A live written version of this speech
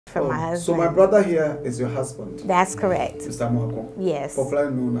from my husband. So my brother here is your husband? That's correct. Mr. Mwako? Yes.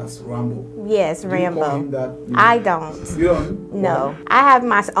 Popularly known as Rambo? Yes, Rambo. Do you call him that? I don't. You don't? No. I have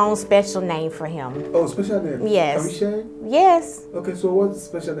my own special name for him. Oh, special name? Yes. Can we share it? Yes. Okay, so what's the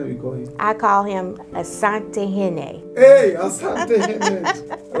special name you call him? I call him Asante Hene. Hey, Asante Hene.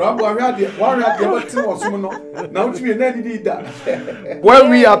 Rambo, when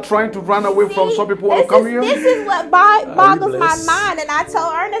we are trying to run away from some people who come here. This is what boggles my mind. And I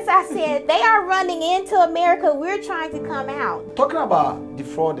told Ernest, I said, they are running into America. We're trying to come out. Talking about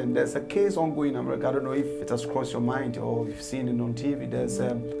defrauding, there's a case ongoing in America. I don't know if it has crossed your mind or you've seen it on TV. There's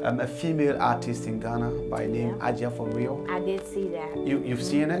a female artist in Ghana by name Hajia4Real. I did see that. You've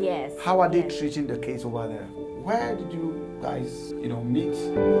seen it? Yes. How are they treating the case over there? Where did you guys, meet?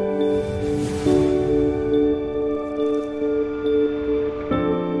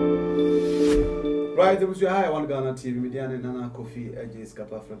 Right, there was your high one Ghana TV, Median and Nana Coffee, Edges,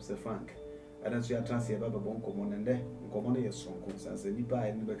 Kappa from Sir Frank. And as you are transferred by Bon Common and there, Common is strong, since the Nipa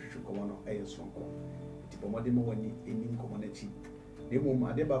and the Betri Common a strong. Tipomodimo when in commonity. The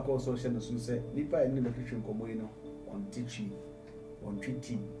moment I deba call social and say, Nipa and the Betri Common on teaching, on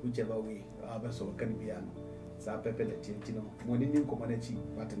treaty, whichever way, Abbas or Canibiano. Sa pepe le tintino moni ni community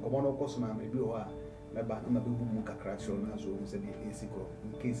but in common course na maybe o a meba na be hu ka craction na so se bi esiko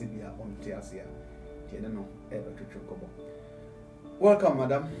in case bi a on tiasia tie no e ba twetwe kobo. Welcome,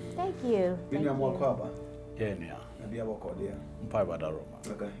 madam. Thank you. Thank you. Yeah, yeah. Maybe I walk out there.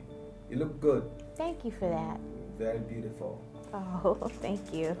 Okay. You look good. Thank you for that. Very beautiful. Oh,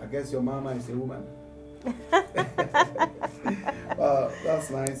 thank you. I guess your mama is a woman. That's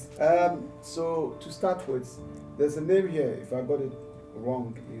nice. So to start with, there's a name here. If I got it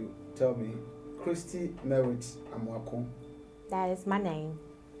wrong, you tell me. Christie Merit Amwako. That is my name.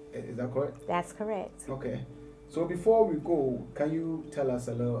 Is that correct? That's correct. Okay. So before we go, can you tell us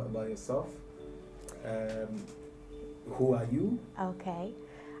a little about yourself? Who are you? Okay.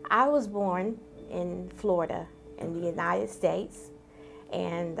 I was born in Florida in the United States,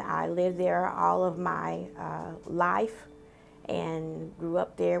 and I lived there all of my life and grew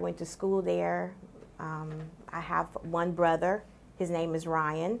up there, went to school there. I have one brother. His name is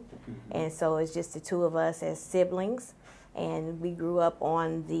Ryan, and so it's just the two of us as siblings, and we grew up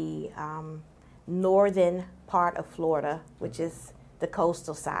on the northern part of Florida, which is the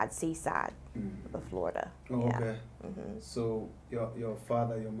coastal side, seaside of Florida. Oh, yeah. Okay. So your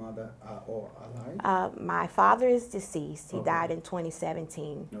father, your mother are all alive? My father is deceased. He died in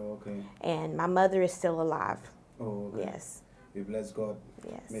 2017. Oh, okay. And my mother is still alive. Oh, okay. Yes. We bless God.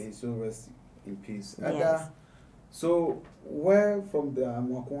 Yes. May his soul rest in peace. Yes. So where from the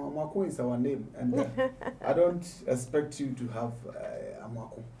Amwako? Amwako is our name, and I don't expect you to have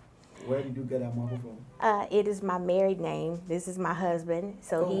Amwako. Where did you get Amwako from? It is my married name. This is my husband,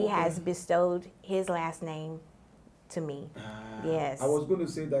 so he has bestowed his last name to me. Yes. I was going to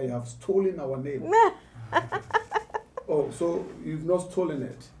say that you have stolen our name. Oh, so you've not stolen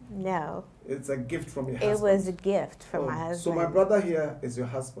it? No. It's a gift from your husband? It was a gift from my husband. So my brother here is your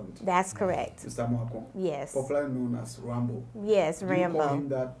husband? That's correct. Mr. Mwako? Yes. Popularly known as Rambo? Yes, Do Rambo. you call him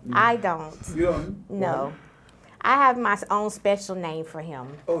that? I don't. You don't? No. Why? I have my own special name for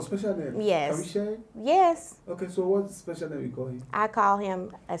him. Oh, special name? Yes. Can we share it? Yes. Okay, so what's the special name you call him? I call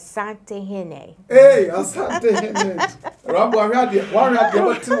him Asante Hene. Hey, Asante Hene. Rambo, I'm here. One here,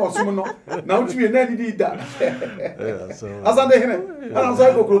 but two or so. Now, to be an any did that. Asante Hene. And I'm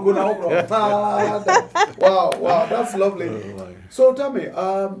sorry, go now. Wow, that's lovely. So tell me,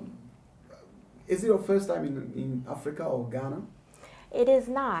 is it your first time in Africa or Ghana? It is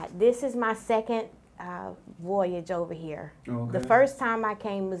not. This is my second voyage over here. Okay. The first time I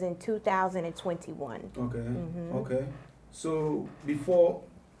came was in 2021. Okay. Okay. So before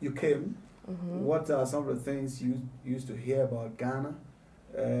you came, what are some of the things you used to hear about Ghana?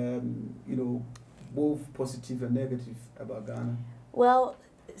 Both positive and negative about Ghana. Well,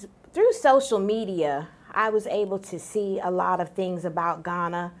 through social media, I was able to see a lot of things about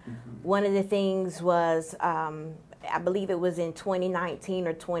Ghana. One of the things was, I believe it was in 2019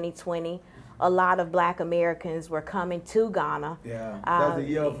 or 2020, a lot of Black Americans were coming to Ghana. Yeah, that's the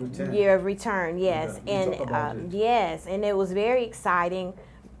year of return. Year of return, yes. Yeah, yes, and it was very exciting.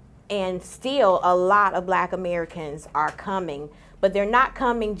 And still, a lot of Black Americans are coming, but they're not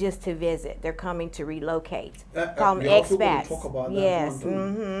coming just to visit. They're coming to relocate. Call them expats. Talk about yes.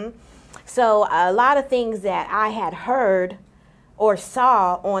 That So a lot of things that I had heard or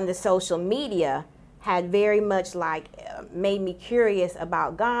saw on the social media had very much made me curious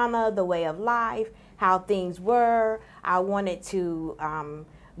about Ghana, the way of life, how things were. I wanted to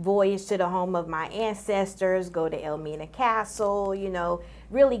voyage to the home of my ancestors, go to Elmina Castle, you know,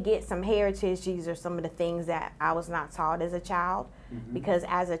 really get some heritage. These are some of the things that I was not taught as a child, because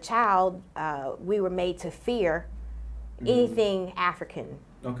as a child, we were made to fear anything African.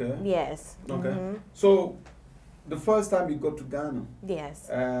 Okay. Yes. Okay. So, the first time you got to Ghana, yes.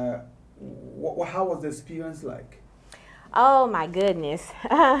 How was the experience like? Oh my goodness.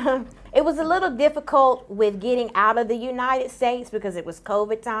 It was a little difficult with getting out of the United States because it was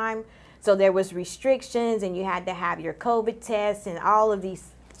COVID time. So there was restrictions and you had to have your COVID tests and all of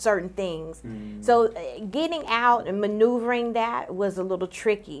these certain things. So getting out and maneuvering that was a little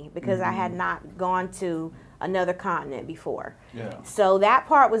tricky because I had not gone to another continent before. Yeah. So that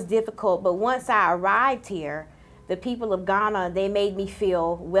part was difficult, but once I arrived here, the people of Ghana, they made me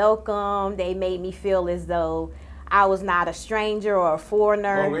feel welcome. They made me feel as though I was not a stranger or a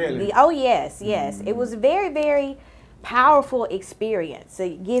foreigner. Oh, really? Oh, yes, yes. It was a very, very powerful experience.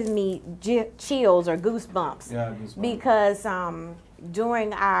 It gives me chills or goosebumps. Yeah, goosebumps. Because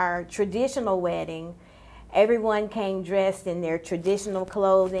during our traditional wedding, everyone came dressed in their traditional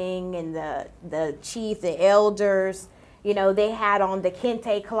clothing, and the chief, the elders, you know, they had on the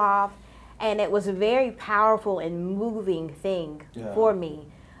kente cloth, and it was a very powerful and moving thing for me.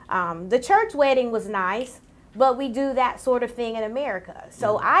 The church wedding was nice, but we do that sort of thing in America.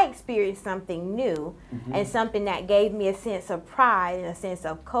 So I experienced something new and something that gave me a sense of pride and a sense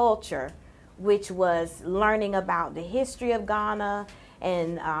of culture, which was learning about the history of Ghana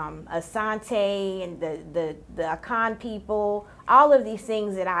and Asante and the Akan people, all of these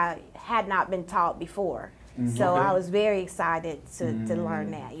things that I had not been taught before. So I was very excited to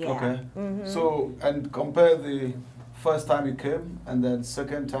learn that, Okay. So, and compare the first time you came and then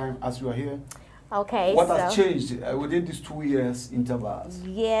second time as you are here. Okay. What has changed within these 2 years intervals?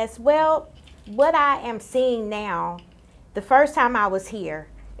 Yes, well, what I am seeing now, the first time I was here,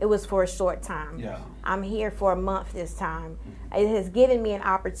 it was for a short time. Yeah. I'm here for a month this time. It has given me an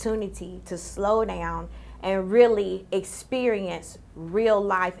opportunity to slow down and really experience real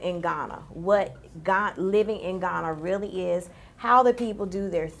life in Ghana, what living in Ghana really is, how the people do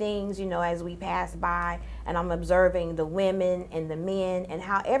their things, you know, as we pass by, and I'm observing the women and the men and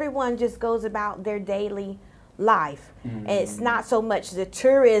how everyone just goes about their daily life. And it's not so much the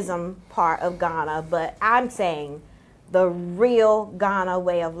tourism part of Ghana, but I'm saying the real Ghana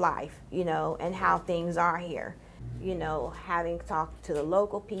way of life, you know, and how things are here. You know, having talked to the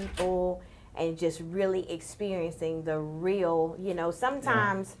local people and just really experiencing the real, you know,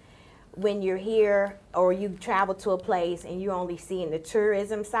 sometimes when you're here or you travel to a place and you're only seeing the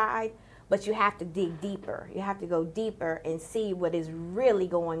tourism side, but you have to dig deeper. You have to go deeper and see what is really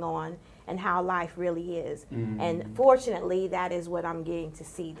going on and how life really is. And fortunately, that is what I'm getting to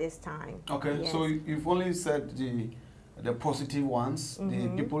see this time. Okay, so you've only said the positive ones. The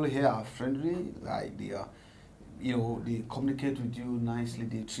people here are friendly, like they are, you know, they communicate with you nicely,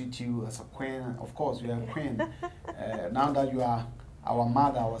 they treat you as a queen. Of course, you are a queen. Now that you are our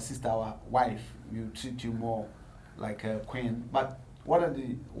mother, our sister, our wife, we treat you more like a queen. But what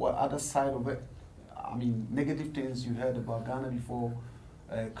other side of it? I mean, negative things you heard about Ghana before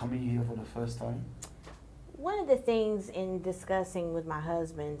coming here for the first time? One of the things in discussing with my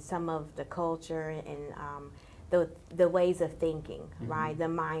husband some of the culture and the ways of thinking, right, the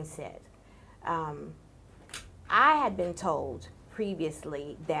mindset. I had been told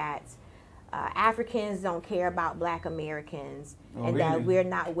previously that Africans don't care about Black Americans, and that we're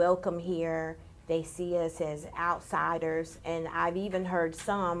not welcome here. They see us as outsiders, and I've even heard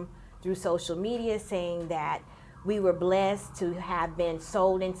some through social media saying that we were blessed to have been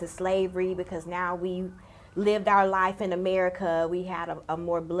sold into slavery because now we lived our life in America. We had a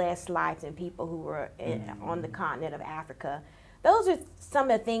more blessed life than people who were on the continent of Africa. Those are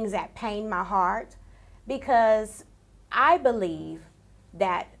some of the things that pain my heart, because I believe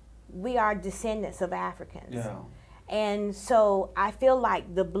that we are descendants of Africans. Yeah. And so I feel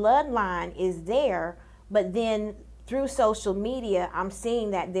like the bloodline is there, but then through social media, I'm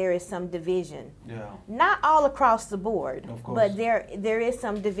seeing that there is some division. Yeah. Not all across the board, Of course. but there is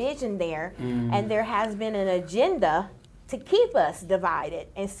some division there, and there has been an agenda to keep us divided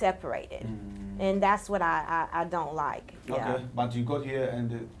and separated. And that's what I don't like. Yeah. Okay, but you got here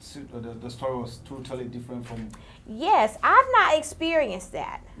and the story was totally different from... Yes, I've not experienced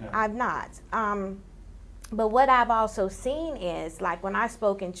that. Yeah. I've not. But what I've also seen is, like when I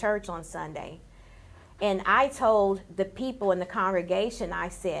spoke in church on Sunday, and I told the people in the congregation, I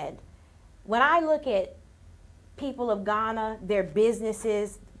said, when I look at people of Ghana, their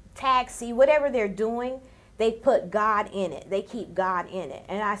businesses, taxi, whatever they're doing, they put God in it. They keep God in it.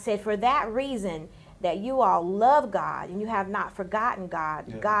 And I said, for that reason, that you all love God and you have not forgotten God.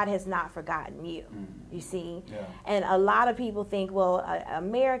 Yeah. God has not forgotten you, you see. Yeah. And a lot of people think, well,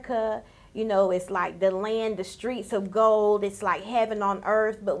 America, you know, it's like the land, the streets of gold. It's like heaven on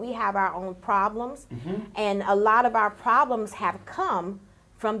earth, but we have our own problems. And a lot of our problems have come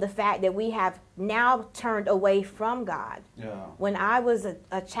from the fact that we have now turned away from God. Yeah. When I was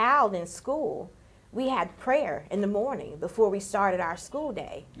a child in school, we had prayer in the morning before we started our school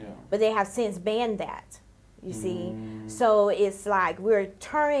day. Yeah. But they have since banned that, you see. So it's like we're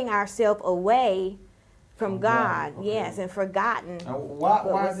turning ourselves away from God, okay. yes, and forgotten.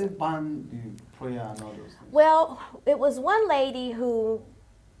 Why did ban the prayer and all those things? Well, it was one lady who,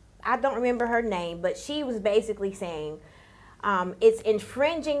 I don't remember her name, but she was basically saying, it's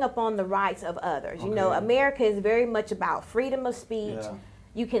infringing upon the rights of others. Okay. You know, America is very much about freedom of speech. Yeah.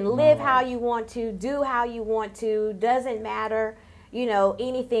 You can live how you want to, do how you want to, doesn't matter, you know,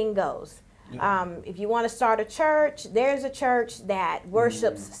 anything goes. Yeah. If you want to start a church, there's a church that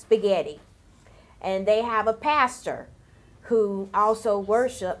worships spaghetti. And they have a pastor who also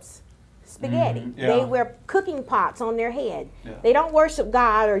worships spaghetti. Yeah. They wear cooking pots on their head. Yeah. They don't worship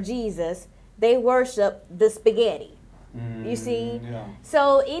God or Jesus. They worship the spaghetti. You see? Yeah.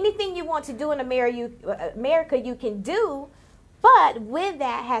 So anything you want to do in America, you can do, but with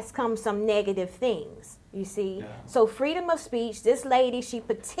that has come some negative things, you see? Yeah. So freedom of speech, this lady, she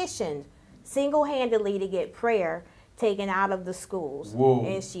petitioned single-handedly to get prayer taken out of the schools. Whoa.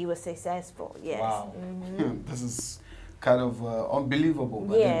 And she was successful, yes. Wow. This is kind of unbelievable.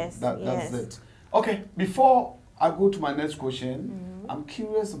 But Yes, that's yes. it. Okay, before I go to my next question, I'm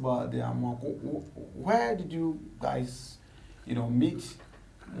curious about the Amwako. Where did you guys, you know, meet?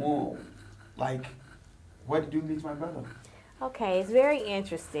 More like, where did you meet my brother? Okay, it's very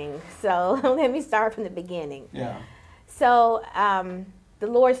interesting. So let me start from the beginning. Yeah. So the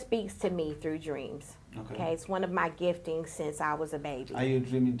Lord speaks to me through dreams. Okay. It's one of my giftings since I was a baby. Are you a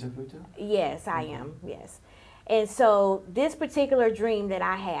dream interpreter? Yes, I am, yes. And so this particular dream that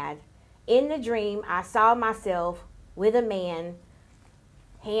I had, in the dream, I saw myself with a man,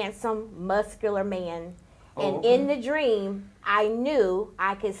 handsome, muscular man. And in the dream, I knew,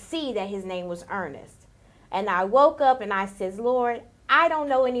 I could see that his name was Ernest. And I woke up and I says, Lord, I don't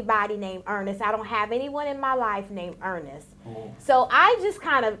know anybody named Ernest. I don't have anyone in my life named Ernest. So I just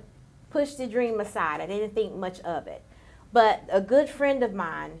kind of pushed the dream aside. I didn't think much of it. But a good friend of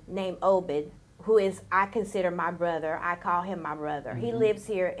mine named Obed, who is, I consider my brother, I call him my brother. He lives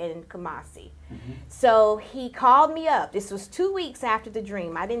here in Kumasi. So he called me up. This was 2 weeks after the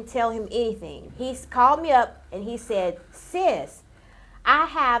dream. I didn't tell him anything. He called me up and he said, sis, I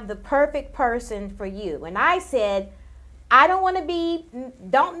have the perfect person for you. And I said, I don't want to be,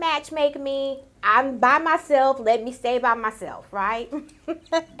 don't matchmake me. I'm by myself. Let me stay by myself, right? I'm good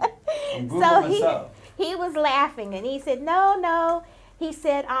So for myself. he was laughing and he said, no. He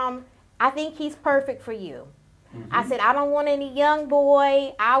said, I think he's perfect for you. I said, I don't want any young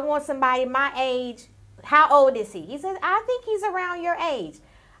boy. I want somebody my age. How old is he? He said, I think he's around your age.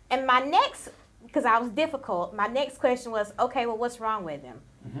 And my next, because I was difficult, my next question was, okay, well, what's wrong with him?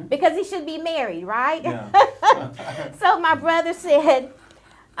 Because he should be married, right? Yeah. So my brother said,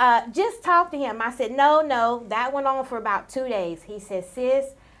 just talk to him. I said, no. That went on for about 2 days. He said,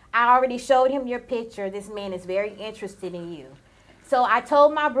 sis, I already showed him your picture. This man is very interested in you. So I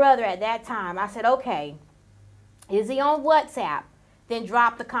told my brother at that time, I said, okay, is he on WhatsApp? Then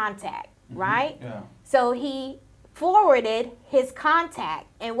drop the contact, right? Yeah. So he forwarded his contact.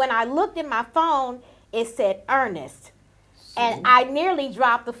 And when I looked at my phone, it said Ernest. And I nearly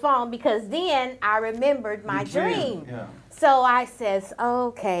dropped the phone because then I remembered my dream. Yeah. So I says,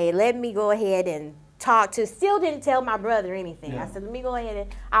 okay, let me go ahead and talk to, still didn't tell my brother anything. Yeah. I said, let me go ahead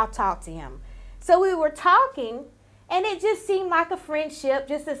and I'll talk to him. So we were talking and it just seemed like a friendship,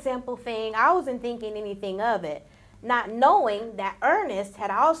 just a simple thing. I wasn't thinking anything of it, not knowing that Ernest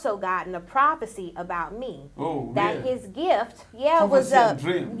had also gotten a prophecy about me. Oh, that really? his gift, it was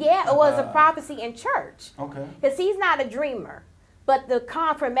a prophecy in church. Okay. Because he's not a dreamer. But the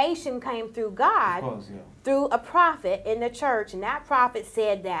confirmation came through God, Of course, yeah. through a prophet in the church. And that prophet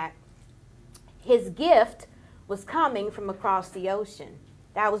said that his gift was coming from across the ocean.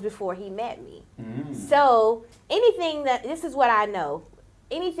 That was before he met me. So anything that, this is what I know,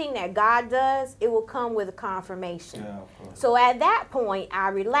 anything that God does, it will come with a confirmation. Yeah, of course. So at that point, I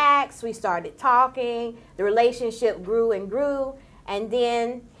relaxed. We started talking. The relationship grew and grew. And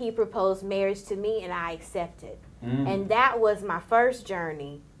then he proposed marriage to me, and I accepted. And that was my first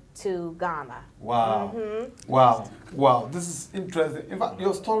journey to Ghana. Wow. Wow. Wow. This is interesting. In fact,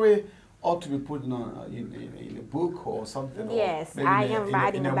 your story ought to be put in a book or something. Yes, or I am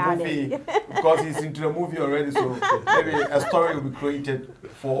writing about movie, it. because he's into the movie already, so maybe a story will be created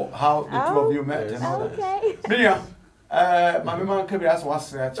for how the two of you met and all that. Miriam, my mama came as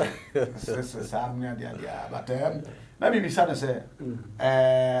was but maybe we said say,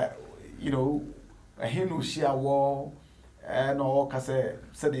 you know, a him who she a war. And all Cassa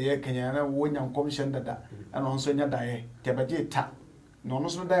said the year Kenya, when young commission that, and also in your die, Tabaji tap. No,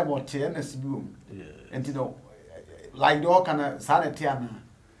 so there more tearness boom. And you know, like the all kind of sanity.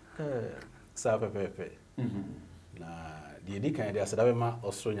 Sapa Pepe. Na the Dick idea said, I ma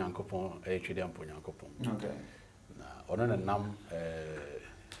also young coupon, a Chidian Punyankopon. Okay. Na on a num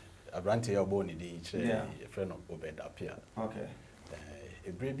a branty or bony ditch, a friend of Obed up here. Okay.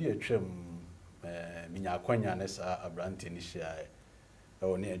 A baby a trim. Minya kwanya ne sa abrante ni hia e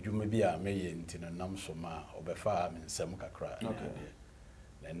woni adwuma bi a meye ntino nam so ma obefa me nsem kakra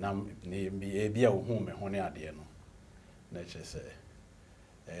na nam ne bi a wo hu me ho ne ade no na chese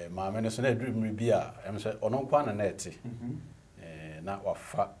ma me ne so na adwuma bi a em se ono kwa na eti na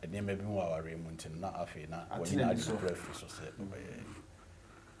wafa ne ma bi mu aware mu ntino na afi na woni na ade preference so se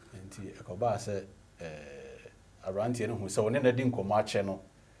enti ekoba se abrante ne hu se woni na di nkomo ache no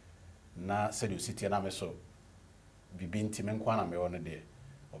na said you sit na me so bibi ntime nkwa na me wono de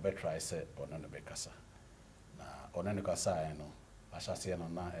obetry se ono no bekasa na ono ne kasa no ahyase no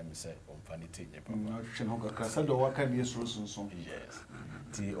na em se omfanity nye papa na hwe no kasa do waka bi esoro sunsun yes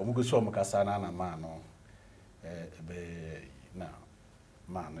ti omugo so omkasa na na ma no be na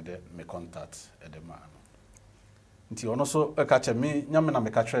ma no de me contact e de ma no nti ono so ka che me nyame na me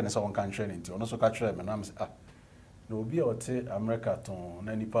ka kire ne se won kan kire nti ono so ka kire me na me se no obi ote America ton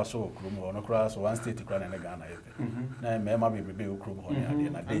na nipa so okrum ho no kra so one state kra na Ghana yepe na me ma be okrum ho ne ade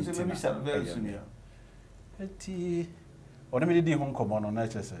na date na eti ono me di ho nkomo no na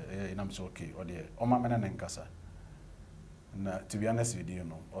chese ina me so okay o de o ma me na nkasa na to be honest with you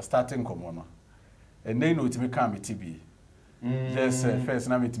no o starting nkomo no and then no timi kan me tibi just first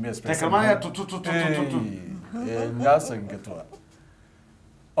na me timi express tekamaya to nyasa ngeto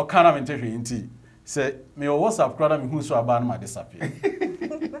o kana me ntehwe nti say me WhatsApp crowd me hu so aba na ma disappear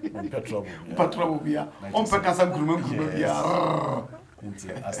on petrol bia on pe kasa nkuruma bia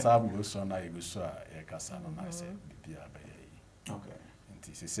nti asab go so na go so e kasa no na say bia ba yi okay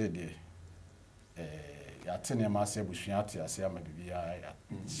nti se say de ya tene ma se busua ate ase ama bibia ya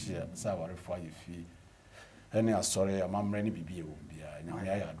sa ware fo ye fi ene asore amamre ni bibia wo bia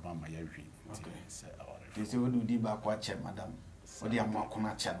nya ya adoma ma ya hwi nti se aware they say we do di ba kwa che madam odi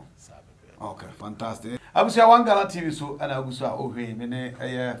amakona che no okay, fantastic. Abusia Wangala TV so and Abusia Ohe mene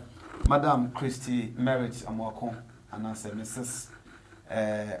Madam Christie Merit Amwako and answer Mrs.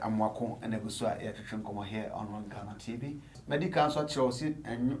 Amwako and Abusia Electrician come here on Wangala TV. Medical so Chelsea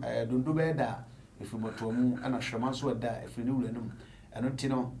and Dundu Beda if we were to move and a shaman so da if we knew them and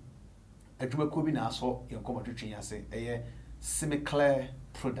Tino a Jubakubi Naso, your commentary say a semi-clear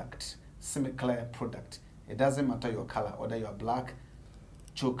product. Semi-clear product. It doesn't matter your color, whether you are black,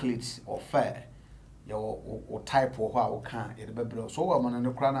 chocolate or fair, your type or what can it be bro. So woman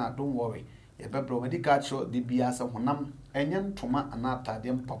no crana, don't worry. Ye be bro medical show the biasa honam enyen toma anata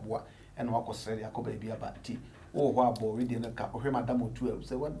dem paboa and wako sere yakoba bia bati. Oh wa bo ready na ka ohwe madam otu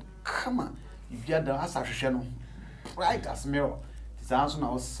say what come on. If you da asa hwehwe no bright as mirror. Tisanso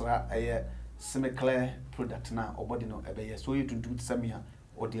na osra semi-clear product na obody no ebe so you to do samia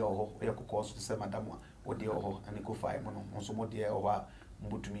odi oho e kokko so say madam odi oho and go five no nso mo de oho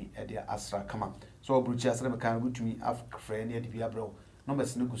mbutumi ede asra kama so obruchi asra me kan butumi afrɛ ne ede bia bro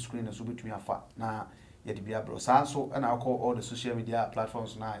numbers no go screen so butumi afa na ede bia bro sa so na call all the social media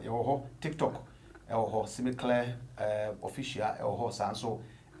platforms na ye ho TikTok e ho semi-clear official e ho sa so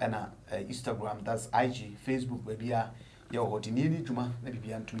na Instagram, that's IG, Facebook bia ye ho di ni dwuma na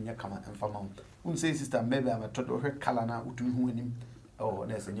bibia ntumi nya kama emfama un say sister maybe am a todo her color na utumi hu anim oh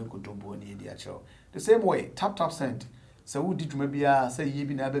na se nyoko dombo ni ede a chero the same way tap send. So who did maybe say ye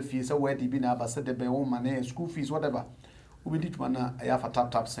be never fees, so where did be never said the woman, school fees, whatever. Who did one I have a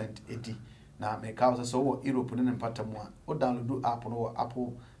tap cent 80. Now make out so Europe and Patamua, or download Apple or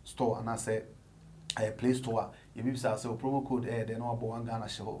Apple Store and I say a Play Store. You maybe say promo code then no one Ghana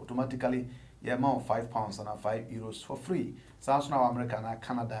show automatically the amount £5 and €5 for free. South now America and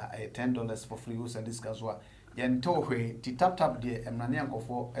Canada $10 for free use and discuss what yen tohe the tap there and Nanianko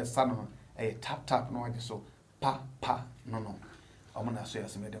for a son a tap no so. Pa no I'm gonna say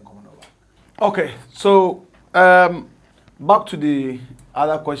as made them come over. Okay, so back to the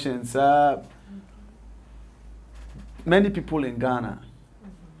other questions. Many people in Ghana,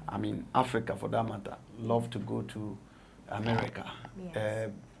 I mean Africa for that matter, love to go to America. Yes.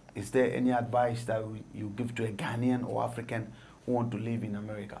 is there any advice that you give to a Ghanaian or African who want to live in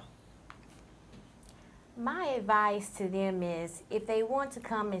America? My advice to them is, if they want to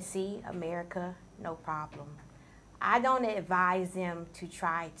come and see America, no problem. I don't advise them to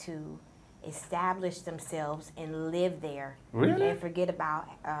try to establish themselves and live there. Really? And forget about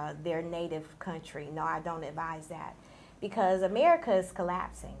their native country. No, I don't advise that. Because America is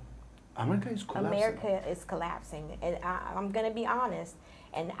collapsing. America is collapsing. America is collapsing. And I'm going to be honest,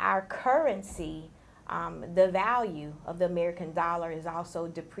 and our currency, the value of the American dollar is also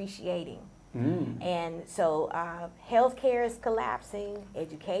depreciating. And so healthcare is collapsing,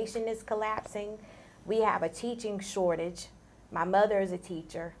 education is collapsing. We have a teaching shortage. My mother is a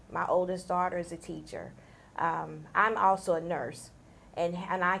teacher. My oldest daughter is a teacher. I'm also a nurse.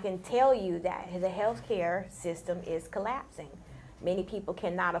 And I can tell you that the healthcare system is collapsing. Many people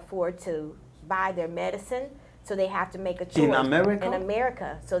cannot afford to buy their medicine, so they have to make a choice. In America? In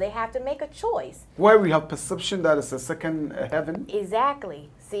America. So they have to make a choice. Where we have perception that it's a second heaven? Exactly.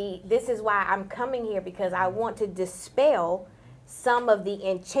 See, this is why I'm coming here, because I want to dispel some of the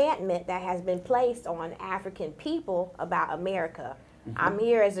enchantment that has been placed on African people about America. I'm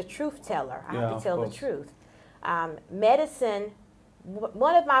here as a truth teller. I have to tell the truth. Medicine,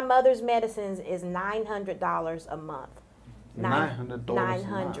 one of my mother's medicines is $900 a month. $900 $900.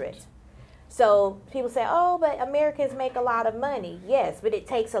 a month. So people say, oh, but Americans make a lot of money. Yes, but it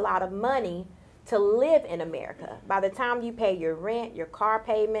takes a lot of money to live in America. By the time you pay your rent, your car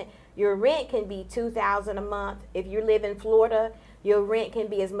payment, your rent can be $2,000 a month. If you live in Florida, your rent can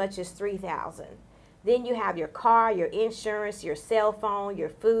be as much as $3,000. Then you have your car, your insurance, your cell phone, your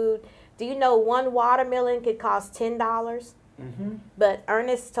food. Do you know one watermelon could cost $10? But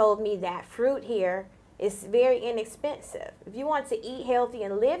Ernest told me that fruit here is very inexpensive. If you want to eat healthy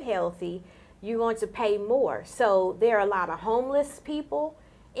and live healthy, you're going to pay more. So there are a lot of homeless people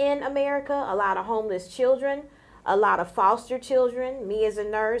in America, a lot of homeless children, a lot of foster children. Me as a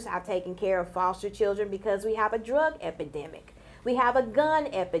nurse, I've taken care of foster children because we have a drug epidemic. We have a gun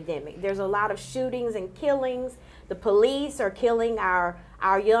epidemic. There's a lot of shootings and killings. The police are killing our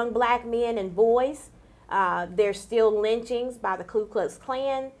young black men and boys. There's still lynchings by the Ku Klux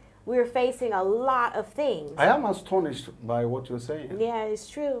Klan. We're facing a lot of things. I am astonished by what you're saying. Yeah, it's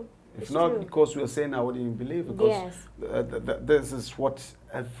true. If not because you're saying I wouldn't believe, because this is what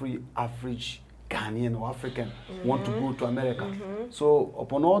every average Ghanaian or African want to go to America. So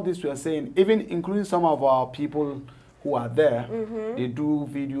upon all this we are saying, even including some of our people who are there, they do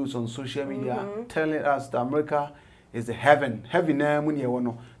videos on social media telling us that America is a heaven. That's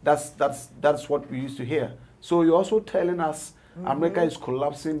what we used to hear. So you're also telling us America is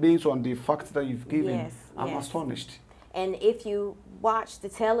collapsing based on the facts that you've given. I'm astonished. And if you watch the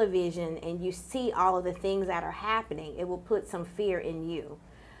television and you see all of the things that are happening, it will put some fear in you.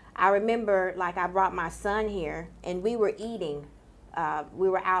 I remember, like, I brought my son here and we were eating. We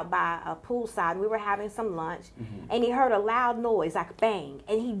were out by a poolside. We were having some lunch and he heard a loud noise, like bang,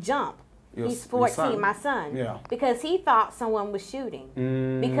 and he jumped. He's 14, my son, because he thought someone was shooting.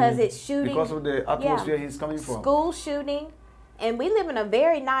 Because it's shooting. Because of the atmosphere he's coming from. School shooting. And we live in a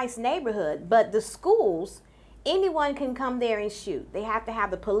very nice neighborhood, but the schools, anyone can come there and shoot. They have to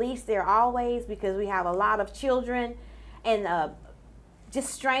have the police there always because we have a lot of children, and just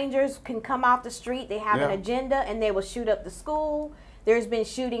strangers can come off the street. They have an agenda and they will shoot up the school. There's been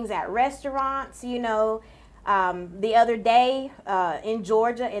shootings at restaurants, you know. The other day in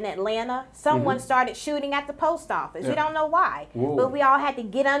Georgia, in Atlanta, someone started shooting at the post office. We don't know why, but we all had to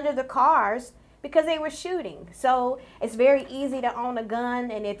get under the cars because they were shooting. So it's very easy to own a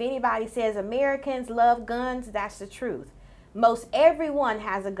gun, and if anybody says Americans love guns, that's the truth. Most everyone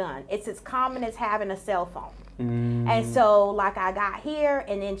has a gun. It's as common as having a cell phone. And so, like, I got here,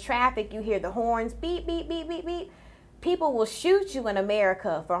 and in traffic you hear the horns, beep, beep, beep, beep, beep. People will shoot you in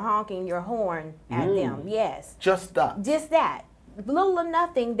America for honking your horn at them. Yes. Just that. Just that. Little or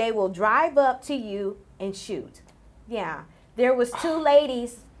nothing, they will drive up to you and shoot. Yeah. There was two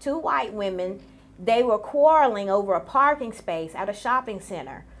ladies, two white women. They were quarreling over a parking space at a shopping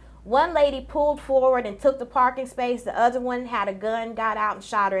center. One lady pulled forward and took the parking space. The other one had a gun, got out and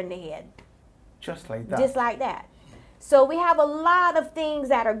shot her in the head. Just like that. Just like that. So we have a lot of things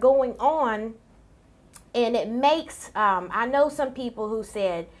that are going on, and it makes, I know some people who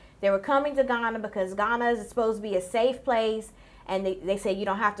said they were coming to Ghana because Ghana is supposed to be a safe place, and they say you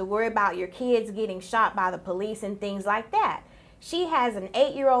don't have to worry about your kids getting shot by the police and things like that. She has an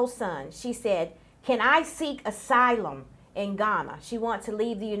 8-year-old son. She said, can I seek asylum in Ghana? She wants to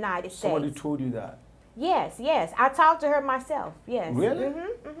leave the United States. Somebody told you that? Yes, yes. I talked to her myself. Yes. Really?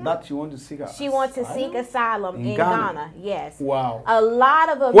 That you want to seek She wants to seek asylum in Ghana. Yes. Wow. A lot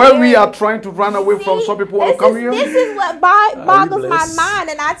of Americans. Where we are trying to run away from, some people want to come here. This is what boggles my mind.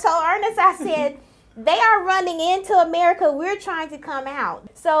 And I told Ernest, I said, they are running into America. We're trying to come out.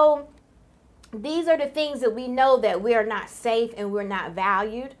 So these are the things that we know that we are not safe and we're not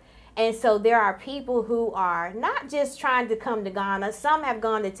valued. And so there are people who are not just trying to come to Ghana. Some have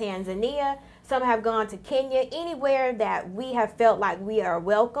gone to Tanzania. Some have gone to Kenya. Anywhere that we have felt like we are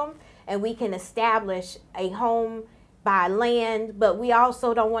welcome and we can establish a home by land, but we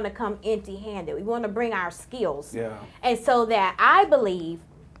also don't want to come empty-handed. We want to bring our skills. Yeah. And so that I believe,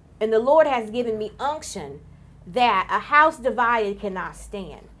 and the Lord has given me unction, that a house divided cannot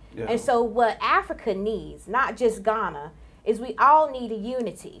stand. Yeah. And so what Africa needs, not just Ghana, is we all need a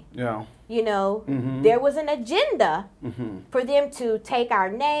unity. Yeah. You know, there was an agenda for them to take our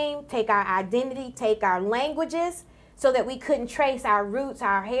name, take our identity, take our languages, so that we couldn't trace our roots,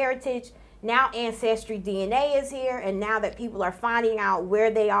 our heritage. Now Ancestry DNA is here, and now that people are finding out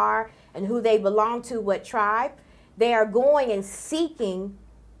where they are and who they belong to, what tribe, they are going and seeking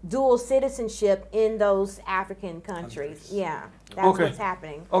dual citizenship in those African countries. Yeah, that's what's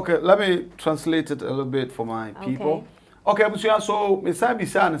happening. Okay, let me translate it a little bit for my people. Okay, so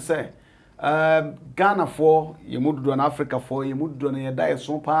Misabi say, Ghana for you moved to Africa for you moved to a diet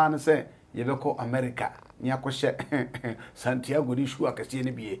so pan say you go America. Nyakoshe Santiago di Shua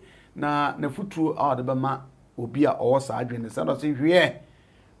Cassiani be na futu out the Bama Ubia or Sadrin, the son of here.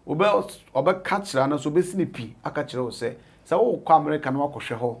 Oba catch and so be snippy. I catch say, so American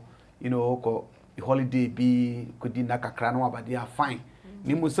walk or you know, go holiday be could dinaka crano, but they are fine.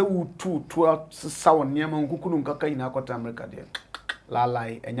 Nimusa wu 12 sawa nyama nkukunu nkaka ina akota America de la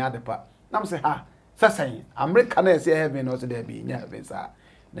lai enya depa nam se ha sasan America na ese heaven no se de bi nya heaven sa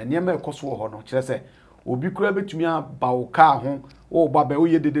na nyama ekoso ho no kire se obi kura betumi abawo ka ho wo ba ba wo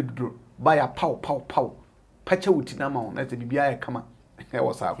ye dededuro ba ya pow pache wuti na ma na se bibia ya kama e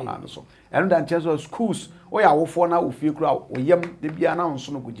wo sa akona no so eno dan cheso schools wo ya wofo na ofie kura wo yem de bia na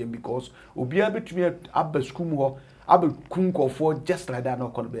nso no gogem because obi betumi abba school mu ho for just like that no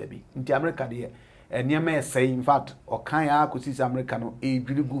call baby. In the America there, and near me say in fact or can ya could see Americano a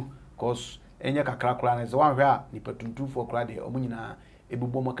really good cause enya kakra kra is one where ni patuntu for kra de omunina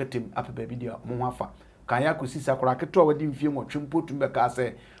ebubo marketing up baby dia monwafa kan ya could see sakra keto we di film twimpo tumbeka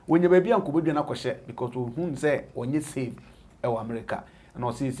say when your baby anko bodua na kwhye because who say onye save e America and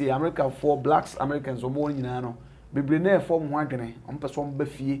o see America for blacks Americans o mo nyina no bebre na e form ho adwene o mpeso mba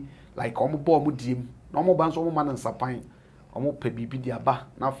fie like o mo bo mo diem no mo ban so mo man nsapan omo pe bibi di aba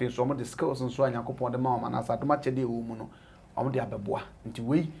na fe so omo de skills nso anyakopon de ma o na sa doma chede o mu no omo de abeboa nti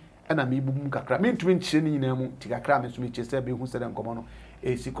wei na me bubum kakra me ntumi nchire ni nyina mu ti kakra me so me chese be hu se de nkomo no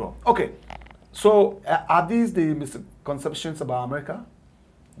e sikro. Okay, so are these the misconceptions about America,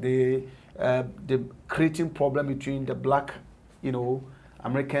 the creating problem between the black, you know,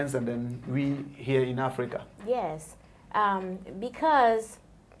 Americans and then we here in Africa? Yes, because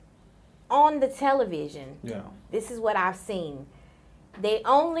on the television, this is what I've seen. They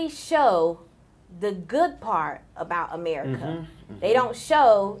only show the good part about America. They don't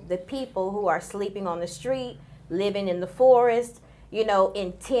show the people who are sleeping on the street, living in the forest, you know,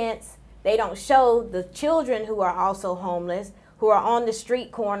 in tents. They don't show the children who are also homeless, who are on the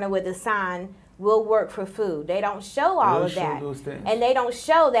street corner with a sign, "We'll work for food." They don't show all of that. And they don't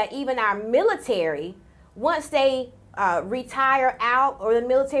show that even our military, once they retire out or the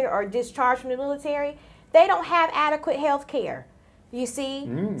military or discharged from the military, they don't have adequate health care. You see?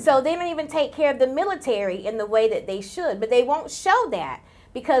 So they don't even take care of the military in the way that they should, but they won't show that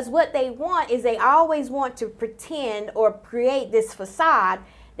because what they want is they always want to pretend or create this facade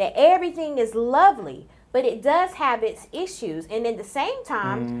that everything is lovely, but it does have its issues. And at the same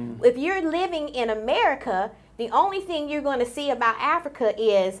time, if you're living in America, the only thing you're going to see about Africa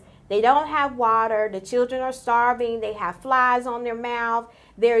is they don't have water, the children are starving, they have flies on their mouth.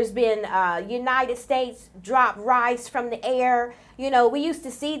 There's been United States drop rice from the air. You know, we used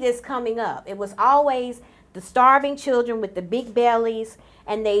to see this coming up. It was always the starving children with the big bellies,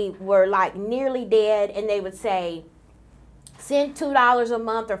 and they were like nearly dead, and they would say, send $2 a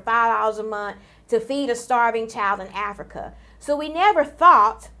month or $5 a month to feed a starving child in Africa. So we never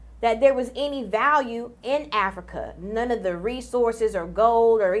thought that there was any value in Africa, none of the resources or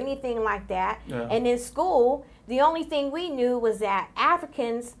gold or anything like that. And in school, the only thing we knew was that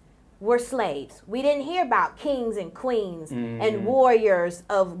Africans were slaves. We didn't hear about kings and queens and warriors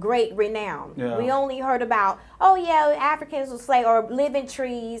of great renown. We only heard about, oh yeah, Africans were slaves or live in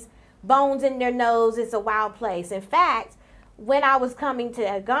trees, bones in their nose, it's a wild place. In fact, when I was coming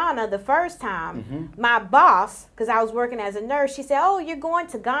to Ghana the first time, my boss, because I was working as a nurse, she said, "Oh, you're going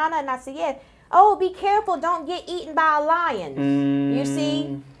to Ghana?" And I said, "Yeah." "Oh, be careful, don't get eaten by a lion." You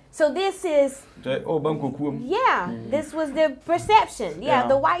see? So this is, this was the perception. Yeah,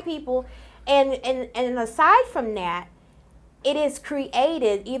 the white people. And aside from that, it is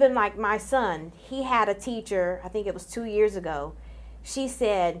created, even like my son, he had a teacher, I think it was 2 years ago. She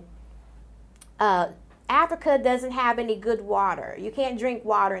said, Africa doesn't have any good water. You can't drink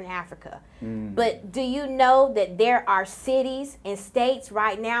water in Africa. But do you know that there are cities and states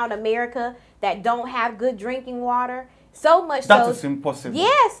right now in America that don't have good drinking water? So much that is impossible.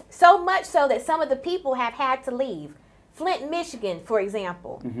 Yes, so much so that some of the people have had to leave. Flint, Michigan, for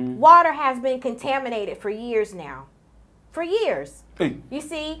example. Water has been contaminated for years now. For years. Hey. You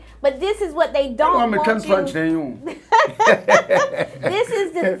see? But this is what they don't want you. This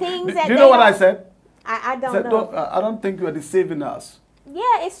is the things that do you know what I said? I don't know. I don't think you are deceiving us.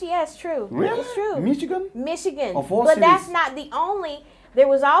 Yeah, it's true. Really? It's true. Michigan? Of all cities. That's not the only. There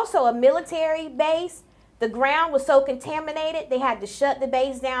was also a military base. The ground was so contaminated, they had to shut the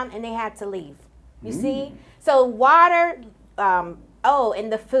base down and they had to leave. You see? So water, and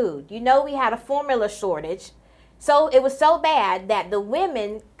the food. You know, we had a formula shortage. So it was so bad that the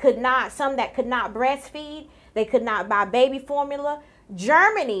women could not, some that could not breastfeed, they could not buy baby formula.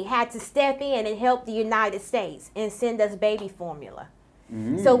 Germany had to step in and help the United States and send us baby formula.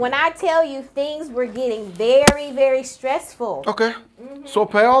 So when I tell you things were getting very, very stressful. Okay. So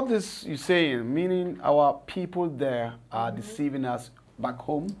per all this you're saying, meaning our people there are deceiving us back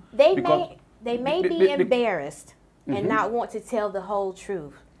home? They may be embarrassed and not want to tell the whole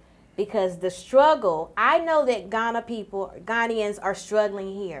truth. Because the struggle, I know that Ghanaians are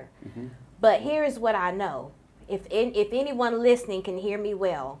struggling here. But here is what I know. If anyone listening can hear me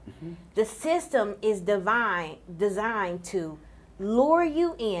well, the system is designed to lure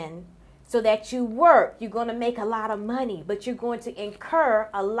you in so that you work. You're going to make a lot of money, but you're going to incur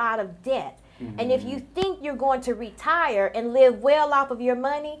a lot of debt. And if you think you're going to retire and live well off of your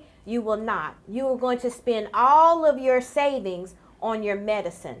money, you will not. You are going to spend all of your savings on your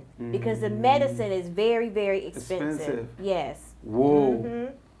medicine because the medicine is very, very expensive. Yes.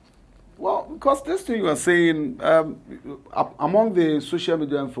 Whoa. Well, because this thing you are saying, among the social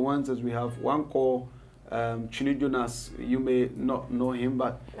media influencers, we have one called Chini Jonas. You may not know him,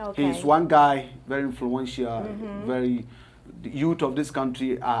 but he's one guy, very influential, very. The youth of this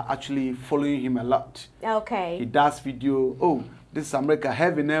country are actually following him a lot. Okay. He does video. Oh, this is America,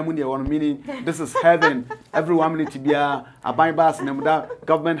 heaven. Meaning this is heaven. Everyone need to be a buying bus.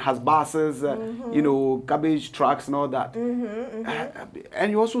 Government has buses, you know, garbage trucks and all that.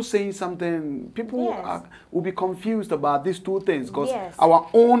 And you're also saying something. People will be confused about these two things because our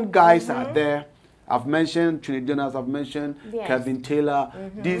own guys are there. I've mentioned Trinidad Jonas. I've mentioned Kevin Taylor.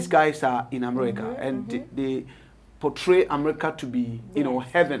 These guys are in America, and they portray America to be, you know,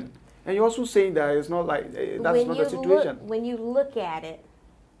 heaven. And you're also saying that it's not like, that's not the situation. When you look at it,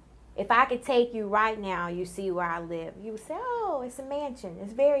 if I could take you right now, you see where I live, you would say, oh, it's a mansion.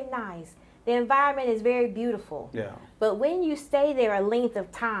 It's very nice. The environment is very beautiful. Yeah. But when you stay there a length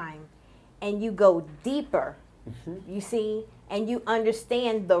of time and you go deeper, you see, and you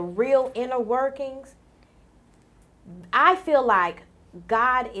understand the real inner workings, I feel like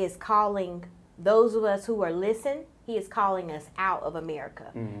God is calling those of us who are listening, He is calling us out of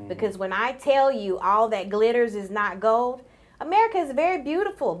America. Because when I tell you all that glitters is not gold, America is very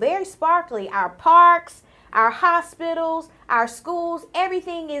beautiful, very sparkly. Our parks, our hospitals, our schools,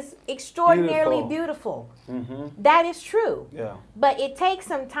 everything is extraordinarily beautiful. That is true. Yeah. But it takes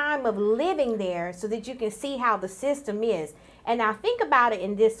some time of living there so that you can see how the system is. And now think about it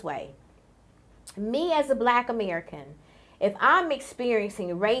in this way. Me as a Black American, if I'm experiencing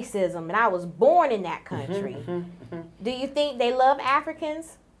racism and I was born in that country, do you think they love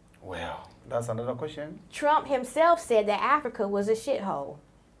Africans? Well, that's another question. Trump himself said that Africa was a shithole.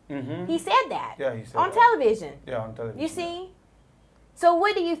 He said that. Yeah, he said on television. Yeah, on television. You see? So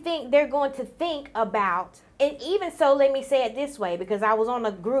what do you think they're going to think about? And even so, let me say it this way, because I was on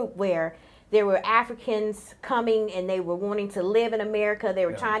a group where there were Africans coming and they were wanting to live in America. They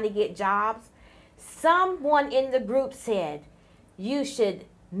were trying to get jobs. Someone in the group said, you should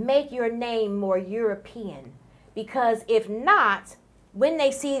make your name more European, because if not, when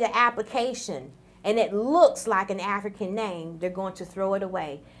they see the application and it looks like an African name, they're going to throw it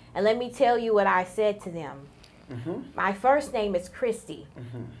away. And let me tell you what I said to them. My first name is Christie.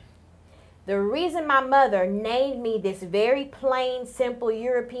 The reason my mother named me this very plain, simple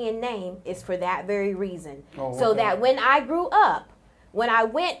European name is for that very reason. So that when I grew up, when I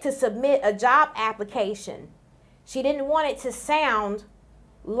went to submit a job application, She didn't want it to sound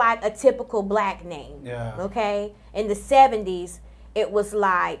like a typical black name. Yeah. Okay? In the 70s, it was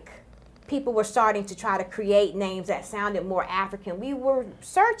like people were starting to try to create names that sounded more African. We were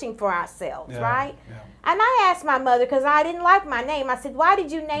searching for ourselves, right? Yeah. And I asked my mother, because I didn't like my name, I said, why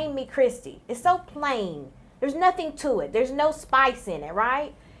did you name me Christie? It's so plain. There's nothing to it. There's no spice in it,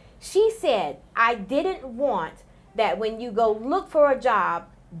 right? She said, I didn't want that when you go look for a job,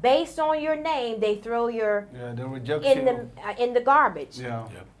 based on your name, they throw your the rejection in the garbage. Yeah.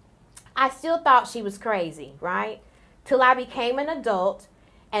 Yep. I still thought she was crazy, right? Till I became an adult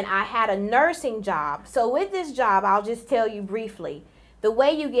and I had a nursing job. So with this job, I'll just tell you briefly, the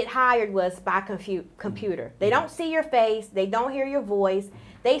way you get hired was by computer. They don't see your face. They don't hear your voice.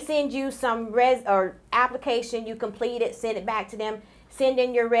 They send you some application, you complete it, send it back to them, send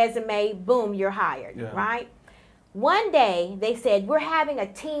in your resume, boom, you're hired, right? One day, they said, we're having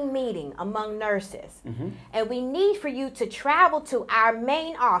a team meeting among nurses, and we need for you to travel to our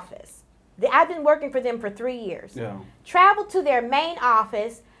main office. I've been working for them for 3 years. Yeah. Travel to their main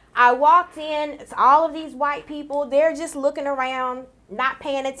office. I walked in, it's all of these white people, they're just looking around, not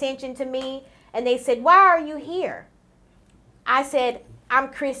paying attention to me, and they said, why are you here? I said, I'm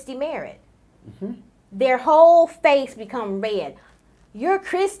Christie Merritt. Their whole face become red. You're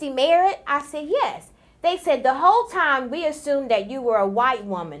Christie Merritt? I said, yes. They said, the whole time we assumed that you were a white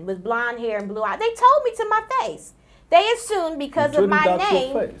woman with blonde hair and blue eyes. They told me to my face. They assumed because of my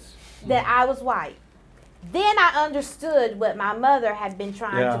name that I was white. Then I understood what my mother had been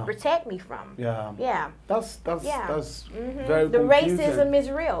trying to protect me from. Yeah. Yeah. That's very The confusing. racism is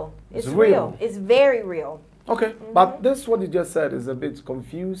real. It's It's real. real. It's very real. Okay, but this what you just said is a bit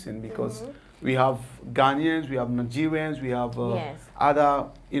confusing because we have Ghanaians, we have Nigerians, we have other,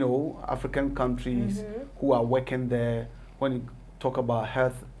 African countries who are working there. When you talk about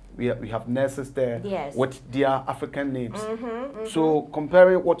health, we have nurses there with their African names. So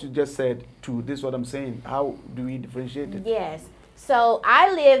comparing what you just said to this, what I'm saying, how do we differentiate it? Yes. So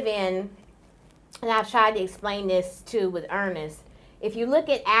I live in, and I've tried to explain this too with Ernest. If you look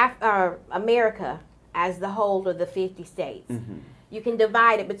at America as the whole of the 50 states, you can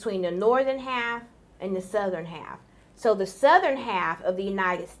divide it between the northern half and the southern half. So the southern half of the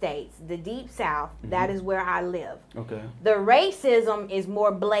United States, the deep south, that is where I live. Okay. The racism is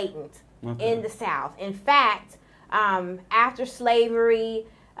more blatant in the south. In fact, after slavery,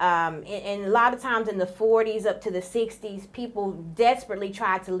 and a lot of times in the 40s up to the 60s, people desperately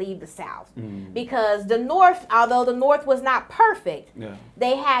tried to leave the South because the North, although the North was not perfect,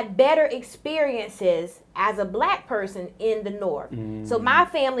 they had better experiences as a black person in the North. So my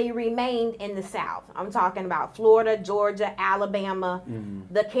family remained in the South. I'm talking about Florida, Georgia, Alabama,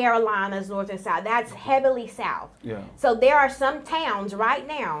 the Carolinas, North and South. That's heavily South. So there are some towns right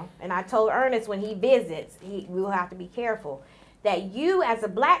now, and I told Ernest when he visits, we will have to be careful, that you as a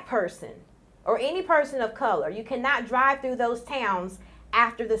black person or any person of color, you cannot drive through those towns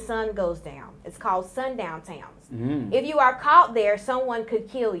after the sun goes down. It's called sundown towns. If you are caught there, someone could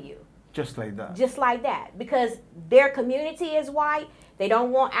kill you. Just like that. Just like that. Because their community is white. They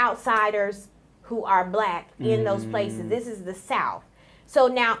don't want outsiders who are black in those places. This is the South. So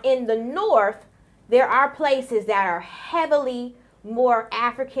now in the North, there are places that are heavily more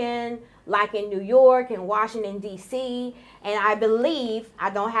African, like in New York and Washington, D.C. And I believe, I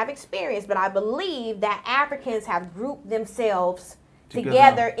don't have experience, but I believe that Africans have grouped themselves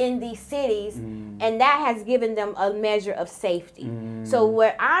together in these cities, and that has given them a measure of safety. So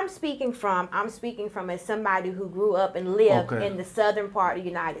where I'm speaking from as somebody who grew up and lived in the southern part of the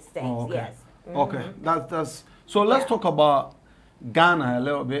United States. Yes. Okay, that's so. Let's talk about Ghana a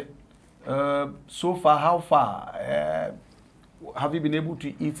little bit. So far, how far have you been able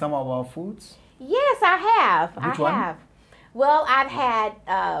to eat some of our foods? Yes, I have. Which one? Well, I've had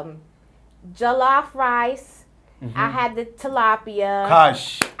jollof rice. I had the tilapia.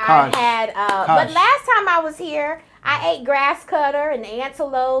 I had, but last time I was here, I ate grass cutter and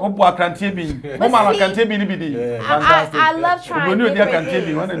antelope. I love trying different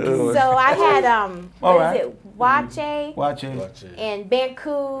things. So I had, what is it, wache and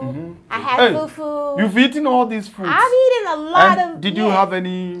banku. I had fufu. You've eaten all these foods. I've eaten a lot of. Did you have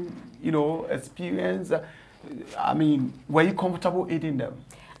any, experience? I mean, were you comfortable eating them?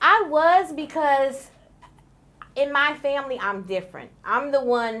 I was, because in my family, I'm different. I'm the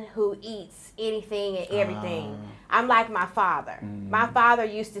one who eats anything and everything. I'm like my father. My father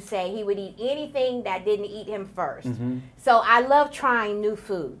used to say he would eat anything that didn't eat him first. So I love trying new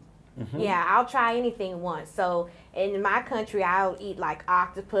food. Yeah, I'll try anything once. So in my country, I'll eat like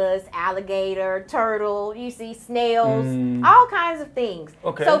octopus, alligator, turtle, you see, snails, all kinds of things.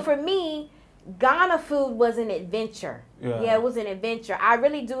 So for me, Ghana food was an adventure. Yeah, it was an adventure. I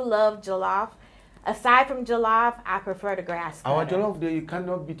really do love jollof. Aside from jollof, I prefer the grass cutter. Our jollof there, you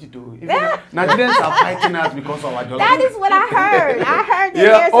cannot beat it too. Nigerians are fighting us because of our jollof. That is what I heard. I heard that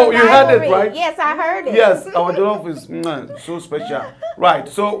there's oh, a you rivalry. heard it, right? Yes, I heard it. Yes, our jollof is so special. Right,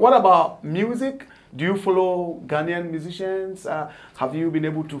 so what about music? Do you follow Ghanaian musicians? Have you been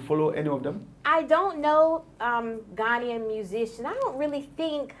able to follow any of them? I don't know Ghanaian musicians. I don't really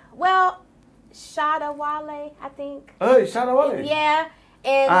think, well, Shatta Wale, I think. Oh, Shatta Wale? Yeah.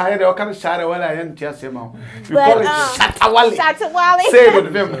 And I had all kind of Shatta Wale. I didn't tell you, man. We but, call it Shatta Wale. Shatta Wale. Say it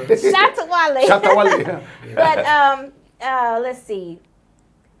with them. Shatta Wale. Shatta Wale. But let's see.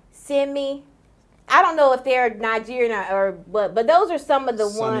 Simi. I don't know if they're Nigerian or but those are some of the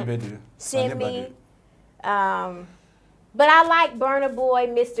ones. Simi. But I like Burna Boy,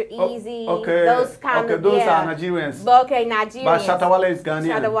 Mr. Easy. Okay. Those kind of those are Nigerians. Okay, Nigerians. But Shatta Wale is Ghanaian.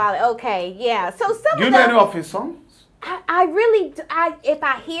 Shatta Wale. Okay, yeah. So some. Do you know any of his songs? I really do. If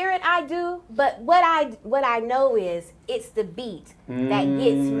I hear it, I do. But what I know is it's the beat that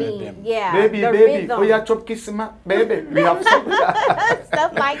gets me. Yeah, baby, the baby, rhythm. oh yeah, chop kissima, baby. We have something.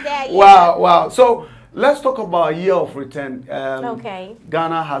 Stuff like that. Yeah. Wow, wow. So let's talk about Year of Return. Okay.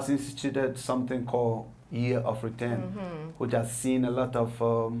 Ghana has instituted something called Year of Return, which has seen a lot of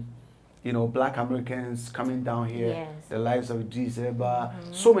Black Americans coming down here. Yes. The lives of Idris Elba,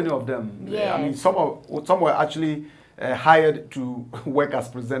 so many of them. Yes. I mean, some were actually hired to work as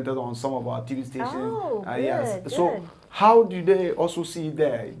presenters on some of our TV stations. Oh, good, yes. good. So how do they also see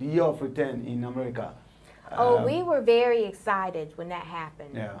there, the Year of Return in America? Oh, we were very excited when that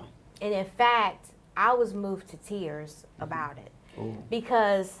happened. Yeah. And in fact, I was moved to tears about it. Oh.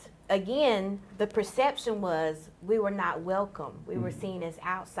 Because, again, the perception was we were not welcome. We were seen as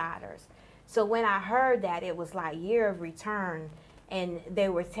outsiders. So when I heard that, it was like Year of Return, and they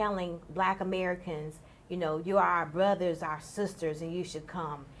were telling Black Americans, you are our brothers, our sisters, and you should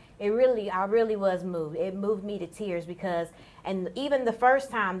come. I really was moved. It moved me to tears because, and even the first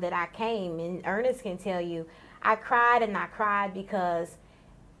time that I came, and Ernest can tell you, I cried and I cried because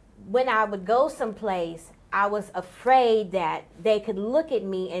when I would go someplace, I was afraid that they could look at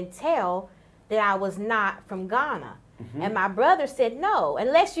me and tell that I was not from Ghana. And my brother said, no,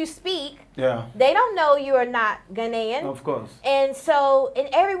 unless you speak, they don't know you are not Ghanaian. Of course. And so, and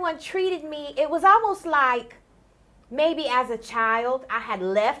everyone treated me, it was almost like maybe as a child, I had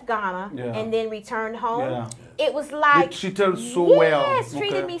left Ghana and then returned home. Yeah. It was like, they treated so well. Yes,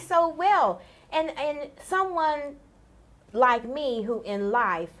 treated me so well. And someone like me who in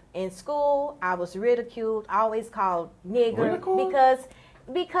life, in school, I was ridiculed, always called nigger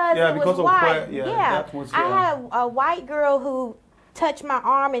because it was white. I had a white girl who touched my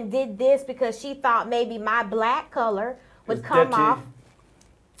arm and did this because she thought maybe my black color would come off.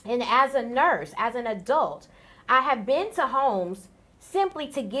 And as a nurse, as an adult, I have been to homes simply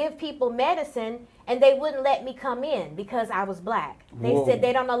to give people medicine, and they wouldn't let me come in because I was black. They said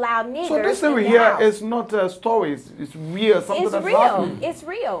they don't allow niggers. So this thing here is not a story. It's real. Something it's that's real. happening. It's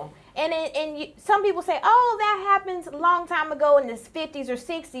real. And some people say, oh, that happened a long time ago in the 50s or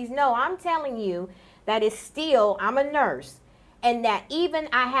 60s. No, I'm telling you that it's still, I'm a nurse, and that even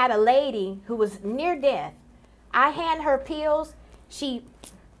I had a lady who was near death. I hand her pills. She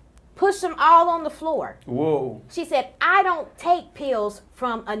pushed them all on the floor. Whoa. She said, I don't take pills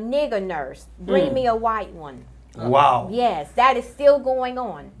from a nigger nurse. Bring me a white one. Wow. Yes, that is still going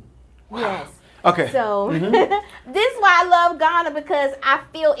on. Wow. Yes. Okay. So this is why I love Ghana, because I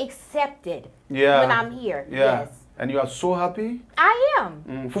feel accepted when I'm here. Yeah. Yes. And you are so happy? I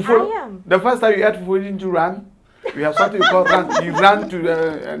am. Fufu, I am. The first time you ate fufu, didn't you run? We have something called run. You ran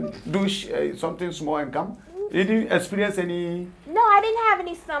to and do something small and come. Did you experience any? No, I didn't have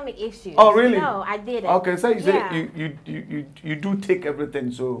any stomach issues. Oh, really? No, I didn't. Okay, so you say you do take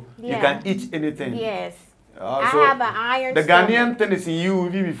everything, so you can eat anything. Yes. I have an iron The stomach. Ghanaian thing is in you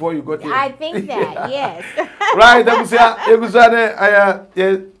even before you got here. I think that, yes. Right, that was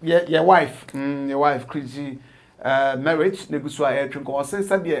your wife, Christie, marriage, negusua airtrim, or say,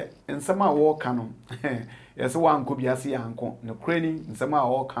 Sabia, and some war canon. Yes, one could be a sea uncle, no cranny, and some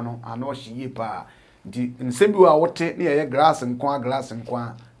war canon, I know she pa. In same way, I would take near glass and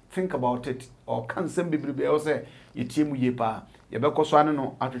qua. Think about it, or can some be also, you team ye pa. Yabeko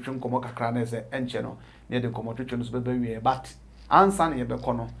Swanno, Attrition Comoca Cranes, and Cheno, near the Comotritions baby, but Ansan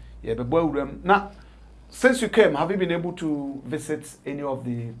Yabecono, Yabebo. Now, since you came, have you been able to visit any of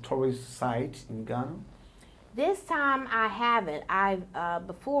the tourist sites in Ghana? This time I haven't.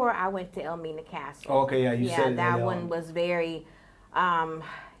 Before I went to Elmina Castle. Okay, yeah, you said that one was very,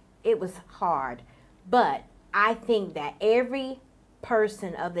 it was hard. But I think that every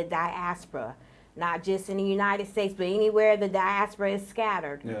person of the diaspora, not just in the United States, but anywhere the diaspora is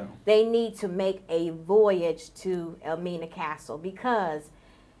scattered, they need to make a voyage to Elmina Castle, because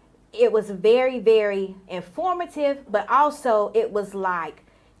it was very, very informative, but also it was like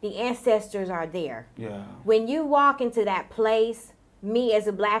the ancestors are there. Yeah. When you walk into that place, me as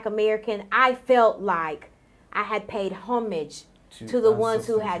a Black American, I felt like I had paid homage to the ones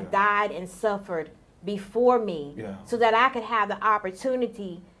who had died and suffered before me, so that I could have the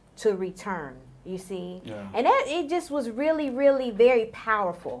opportunity to return. You see, and that, it just was really, really very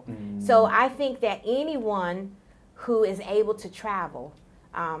powerful. So I think that anyone who is able to travel,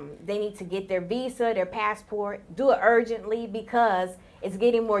 they need to get their visa, their passport, do it urgently, because it's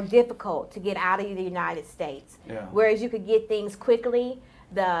getting more difficult to get out of the United States. Whereas you could get things quickly,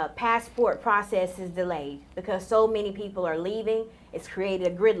 the passport process is delayed because so many people are leaving. It's created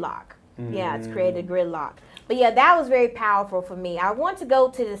a gridlock. Yeah, it's created a gridlock. But yeah, that was very powerful for me. I want to go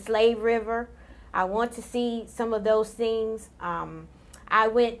to the Slave River. I want to see some of those things. I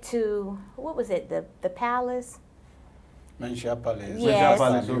went to, what was it, the palace? Menchia Palace. Yes.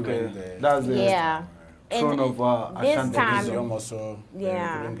 Palace, okay. That's the throne of this time, Museum also, they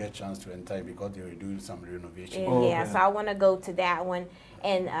couldn't get a chance to enter because they were doing some renovation. So I want to go to that one.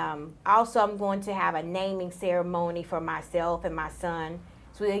 And also I'm going to have a naming ceremony for myself and my son.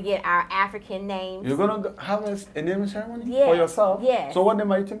 So we'll get our African names. You're going to have a naming ceremony for yourself? Yes. So what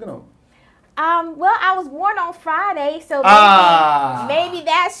name are you thinking of? Well, I was born on Friday, so maybe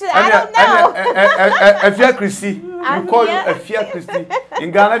that should, I don't know. Hajia4Real Christie. We call you Hajia4Real Christie.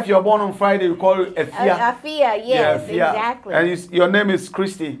 In Ghana, if you're born on Friday, we call you Hajia4Real. Hajia4Real, yes, exactly. And your name is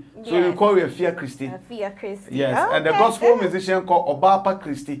Christie, so we call you Hajia4Real Christie. Hajia4Real Christie. Yes, and the gospel musician called Obapa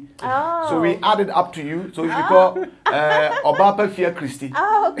Christie. So we added up to you, so you call Obapa Christie.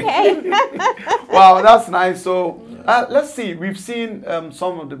 Oh, okay. Wow, that's nice. So let's see. We've seen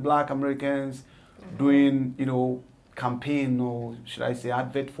some of the Black Americans doing, you know, campaign, or should I say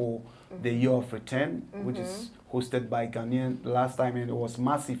advert for the Year of Return, which is hosted by Ghanaian last time, and it was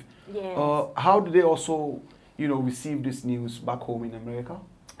massive. Yes. How do they also, you know, receive this news back home in America?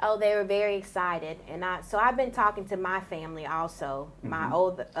 Oh, they were very excited, and so I've been talking to my family also, my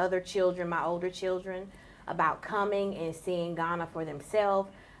older children, about coming and seeing Ghana for themselves.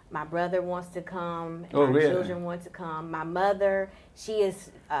 My brother wants to come. My children want to come. My mother, she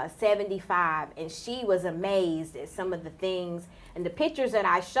is 75, and she was amazed at some of the things and the pictures that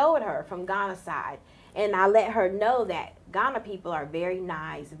I showed her from Ghana side. And I let her know that Ghana people are very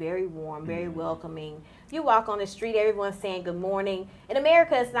nice, very warm, very welcoming. You walk on the street, everyone's saying good morning. In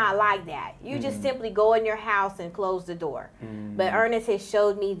America, it's not like that. You just simply go in your house and close the door. But Ernest has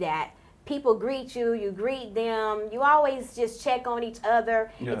showed me that people greet you, you greet them, you always just check on each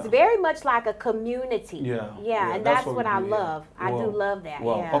other. It's very much like a community. And that's what I love. I do love that.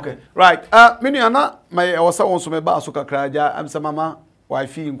 Okay, right. Miniana, my also me ba so kakraja. I'm say mama,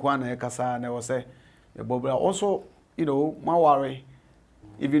 wife in kwana kasa na was say, also, you know, my worry,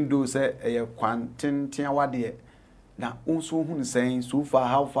 even though say a quantin wade na also who saying so far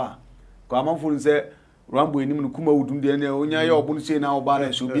how far. Come on for say Rambo ni mu kumawood ndi na onya ya obunu say na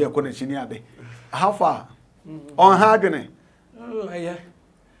obara so be e connection ni ade. How far? On hagene. Oh,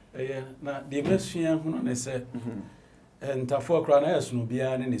 na the mesua hu no ne say entafo kra na yesu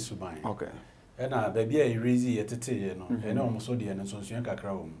bia ne suban. Okay. Na baby a raise yetete ye no e na omoso de ne sonsuan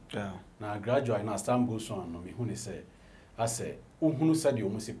kakra wo mu. Na graduate na stam go so no me hu ne say ase ohunu sade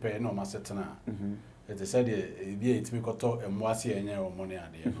omusi pe na omasetena. Ete sade bia etimi koto emwase enye omo ne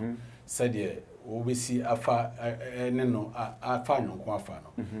ade no. Sade obesi afa ne no afa nyonko afa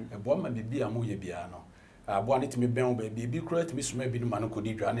no. Ebo ma bibia mo ye bia no. Abo ne timi ben ba bibi kura timi suma bi no ma no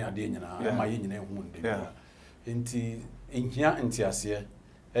kodi dwa ne ade nyina ma ye nyina hu nde. Enti enhia ntiase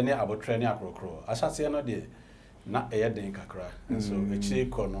ene abotre ne akrokro. Asase no de na eyeden kakra. So echi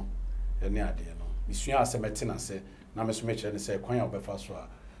ko no ene ade no. Misua asemete na se na mesome kire ne se kwan ya obefa so a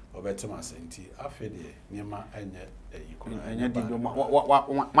obetem asenti afede niema enye ikona enye dibo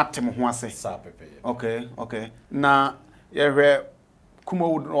matem ho ase sa pepe. Okay. Na ye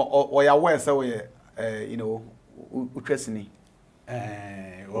kumawood or ya we say we you know utresini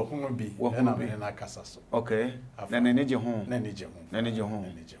wo bi na me na kasa so. Okay. Na neje ho.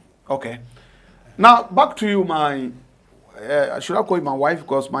 Okay. Now back to you, my should I call you my wife,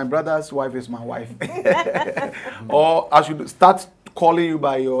 because my brother's wife is my wife? Or I should start calling you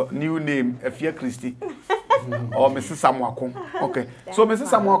by your new name, Hajia4Real Christie, or Mrs. Samuakon? Okay. So Mrs.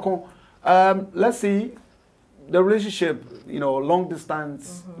 Samuakon, let's see the relationship, you know, long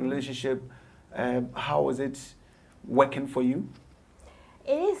distance relationship. How is it working for you?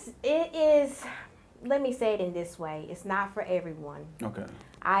 It is let me say it in this way. It's not for everyone. Okay.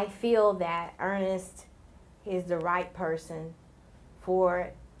 I feel that Ernest is the right person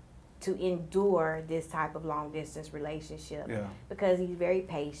to endure this type of long distance relationship. Yeah. Because he's very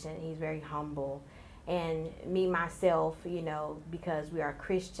patient, he's very humble. And me, myself, you know, because we are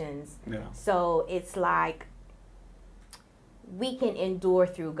Christians. Yeah. So it's like we can endure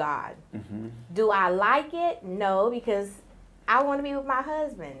through God. Do I like it? No, because I want to be with my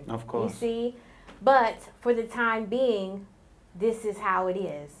husband. Of course. You see? But for the time being, this is how it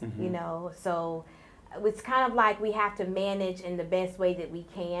is, you know? So it's kind of like we have to manage in the best way that we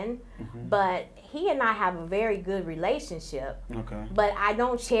can. But he and I have a very good relationship. Okay. But I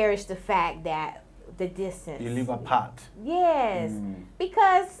don't cherish the fact that the distance. You live apart. Yes,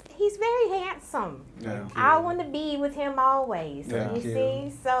 because he's very handsome. Yeah. I want to be with him always. Yeah. You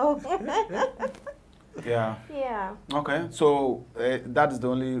see? So, Yeah. yeah. Okay. So that is the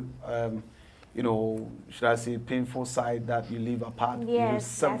only, you know, should I say, painful side that you live apart. You live Yes,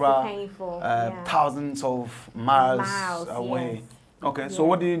 several that's the painful. Yeah. thousands of miles away. Yes. Okay. So Yes.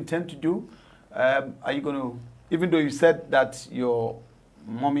 what do you intend to do? Are you going to, even though you said that your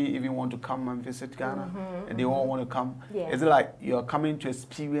mommy even want to come and visit Ghana and they all want to come, Yes. is it like you're coming to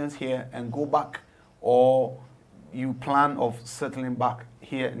experience here and go back, or you plan of settling back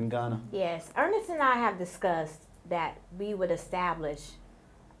here in Ghana? Yes, Ernest and I have discussed that we would establish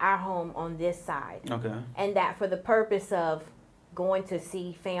our home on this side. Okay. And that for the purpose of going to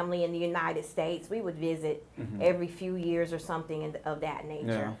see family in the United States, we would visit every few years or something of that nature.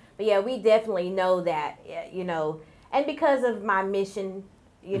 Yeah. But yeah, we definitely know that, you know, and because of my mission,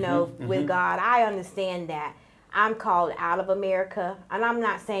 you know, with God, I understand that I'm called out of America, and I'm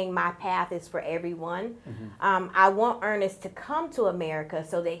not saying my path is for everyone. I want Ernest to come to America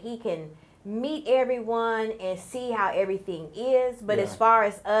so that he can meet everyone and see how everything is. But as far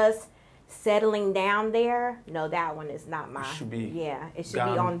as us settling down there, no, that one is not my. It should be it should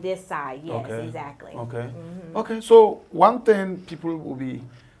Ghana. be on this side. Yes, Okay. exactly. Okay. Okay. So one thing people will be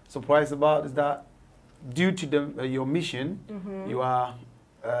surprised about is that due to your mission, you are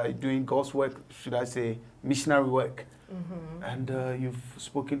doing God's work, should I say, missionary work. And you've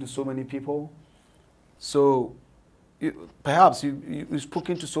spoken to so many people. So perhaps you've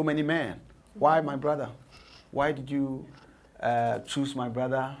spoken to so many men. Why my brother? Why did you choose my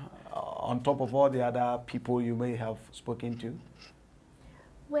brother on top of all the other people you may have spoken to?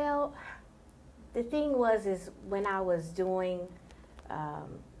 Well, the thing is when I was doing,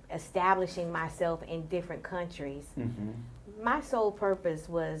 establishing myself in different countries, my sole purpose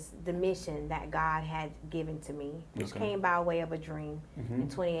was the mission that God had given to me, which came by way of a dream in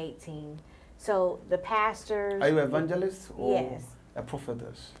 2018. So the pastors... Are you evangelist or yes. a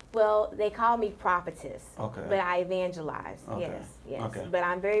prophetess? Well, they call me prophetess, Okay. but I evangelize. Okay. Yes. Okay. But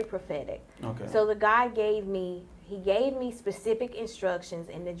I'm very prophetic. Okay. So the God gave me specific instructions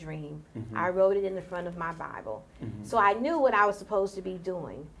in the dream. I wrote it in the front of my Bible. So I knew what I was supposed to be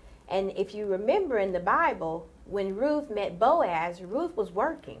doing. And if you remember in the Bible, when Ruth met Boaz, Ruth was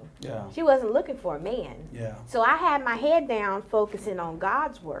working. Yeah. She wasn't looking for a man. Yeah. So I had my head down focusing on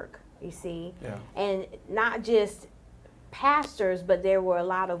God's work, you see. Yeah. And not just pastors, but there were a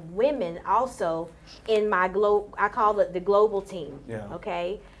lot of women also in my I call it the global team. Yeah.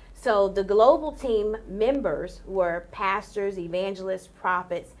 Okay. So the global team members were pastors, evangelists,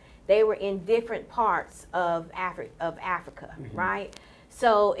 prophets. They were in different parts of Africa, right?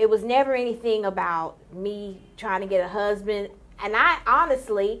 So it was never anything about me trying to get a husband. And I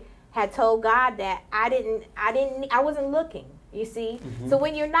honestly had told God that I wasn't looking, you see. So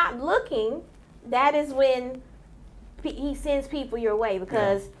when you're not looking, that is when he sends people your way,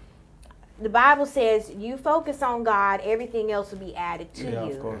 because the Bible says you focus on God, everything else will be added to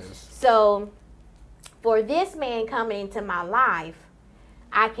you. Of course. So for this man coming into my life,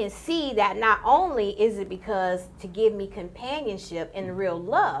 I can see that not only is it because to give me companionship and real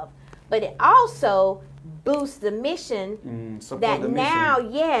love, but it also boosts the mission that now,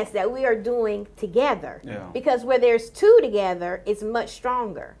 yes, that we are doing together. Yeah. Because where there's two together, it's much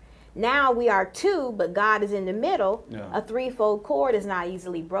stronger. Now we are two, but God is in the middle. Yeah. A threefold cord is not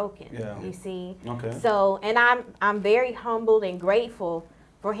easily broken. Yeah. You see? Okay. So, and I'm very humbled and grateful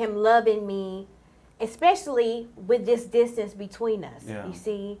for him loving me, especially with this distance between us, you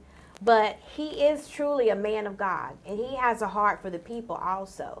see. But he is truly a man of God, and he has a heart for the people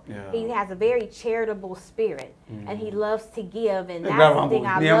also. Yeah. He has a very charitable spirit, and he loves to give, and that's the thing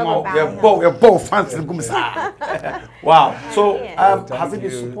I love about him. We're both fancy. Wow. So Yeah. has it been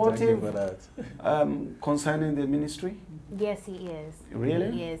Thank you supportive for that. concerning the ministry? Yes, he is.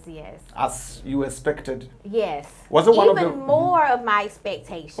 Really? He is, yes. As you expected? Yes. Was it one even of the more of my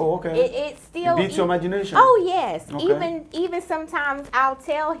expectation? Oh, okay. It still beats your imagination. Oh yes. Okay. Even sometimes I'll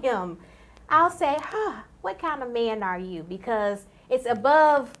tell him, I'll say, what kind of man are you? Because it's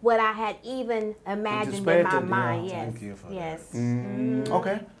above what I had even imagined in my mind. Yeah. Yes. Thank you for yes. that.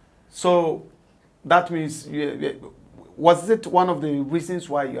 Okay. So that means, was it one of the reasons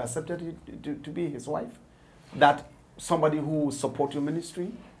why you accepted to be his wife? That somebody who will support your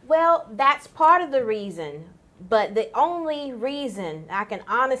ministry? Well, that's part of the reason. But the only reason I can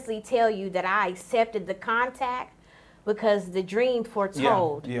honestly tell you that I accepted the contact because the dream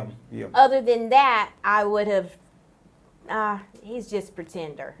foretold. Yeah. Other than that, I would have, he's just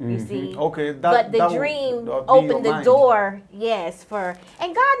pretender, you see. Okay. But the dream opened the door, yes,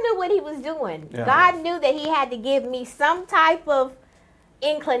 and God knew what he was doing. Yeah. God knew that he had to give me some type of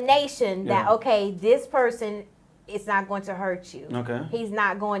inclination that, okay, this person is not going to hurt you. Okay. He's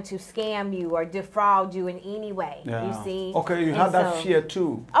not going to scam you or defraud you in any way, you see. Okay, you had that fear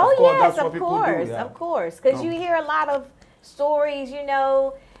too. Oh, of course, yes, that's what people do, yeah. of course. Because you hear a lot of stories,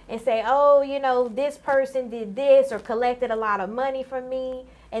 and say, oh, this person did this or collected a lot of money from me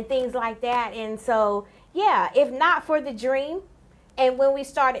and things like that. And so, yeah, if not for the dream, and when we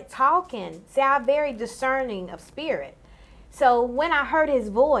started talking, see, I'm very discerning of spirit. So when I heard his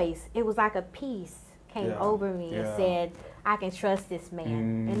voice, it was like a peace came over me and said, I can trust this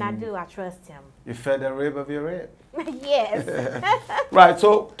man. And I do, I trust him. You fed the rib of your rib. Yes. Right,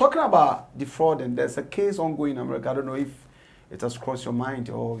 so talking about the fraud, and there's a case ongoing in America. I don't know if it has crossed your mind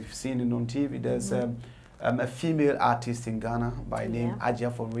or you've seen it on TV. There's a female artist in Ghana by name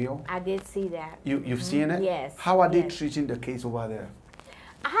Hajia4Real. I did see that. You've seen it? Yes. How are they treating the case over there?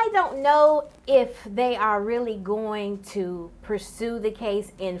 I don't know if they are really going to pursue the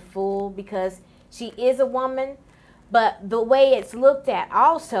case in full because she is a woman, but the way it's looked at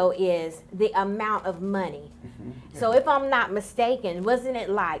also is the amount of money. So if I'm not mistaken, wasn't it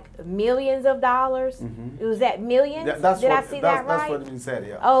like millions of dollars? It was at millions? Did I see that right? That's what it said,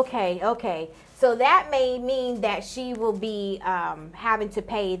 yeah. Okay. So that may mean that she will be having to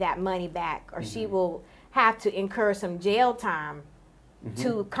pay that money back, or she will have to incur some jail time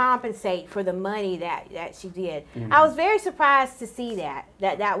to compensate for the money that she did. I was very surprised to see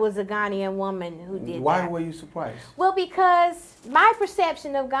that was a Ghanaian woman who did that. Why were you surprised? Well, because my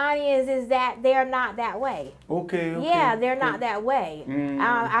perception of Ghanaians is that they're not that way. Okay. Yeah, they're not that way.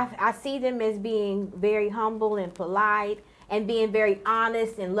 I see them as being very humble and polite and being very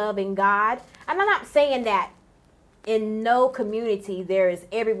honest and loving God. And I'm not saying that in no community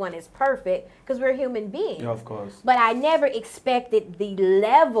everyone is perfect, because we're human beings. Yeah, of course. But I never expected the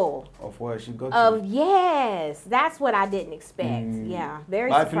level of where she got to. Yes, that's what I didn't expect. Yeah,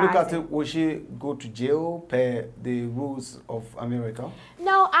 very surprising. But if you look at it, will she go to jail per the rules of America?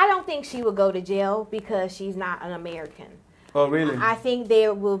 No, I don't think she will go to jail because she's not an American. Oh, really? I think they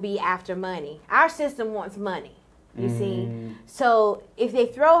will be after money. Our system wants money, you see. So if they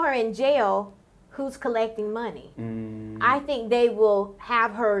throw her in jail, who's collecting money? I think they will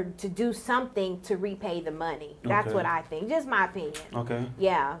have her to do something to repay the money. That's what I think. Just my opinion. Okay.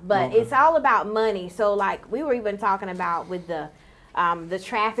 Yeah, but it's all about money. So like we were even talking about with the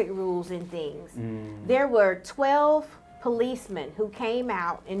traffic rules and things. There were 12 policemen who came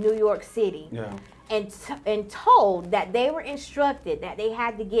out in New York City and told that they were instructed that they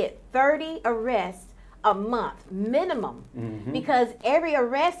had to get 30 arrests a month minimum, because every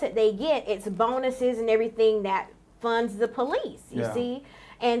arrest that they get, it's bonuses and everything that funds the police, you see.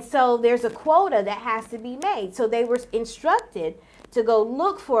 And so there's a quota that has to be made. So they were instructed to go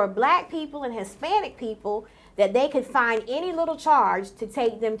look for Black people and Hispanic people that they could find any little charge to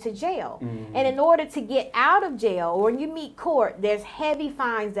take them to jail. And in order to get out of jail, or when you meet court, there's heavy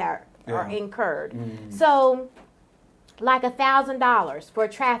fines that are incurred. So like $1,000 for a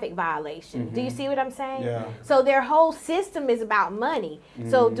traffic violation. Do you see what I'm saying? Yeah. So their whole system is about money.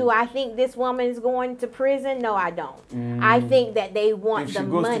 So do I think this woman is going to prison? No, I don't. I think that they want the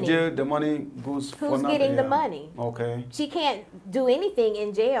money. If she goes to jail, the money goes for Who's getting the money? Okay. She can't do anything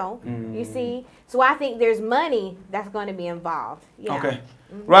in jail, you see? So I think there's money that's going to be involved. Yeah. Okay.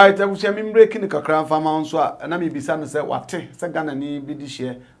 Right, I was breaking the kakran farm on so and I'm beside say what say Ghana ni bi this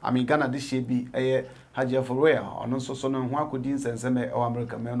year. I mean Ghana this year be Hajia4Real or no so no one could sense or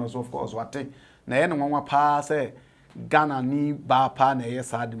American men also of course what na ye no one pa say Ghana ni ba pa na ye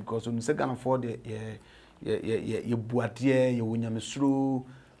sad because when say Ghana for the ye buatie ye wunyamesuru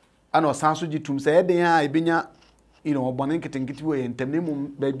ana osanso gitum say e den a ebenya obonen kitinkiti we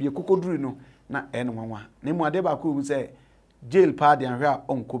entemnemu ba bi kokoduru no na e no wanwa na mu ade ba ko wu say jail pa de anhwe a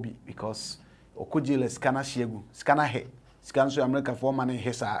onko bi because oko jail scanner shegu scanner he sika nso America for man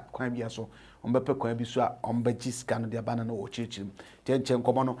hesa kwan bia so ombepe kwan bi so a ombaji sika no de bana no o chichim chenchen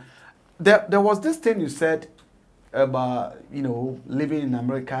komo no. There was this thing you said about, you know, living in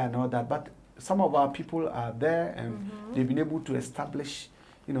America and all that, but some of our people are there and they've been able to establish,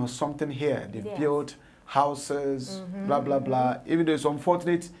 you know, something here. They've built houses, blah, blah, blah. Even though it's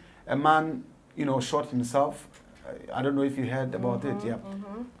unfortunate, a man, you know, shot himself. I don't know if you heard about it. Yeah.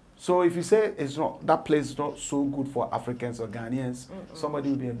 So if you say it's not, that place is not so good for Africans or Ghanaians, somebody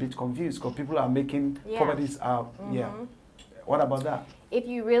will be a bit confused because people are making properties out. Yeah. What about that? If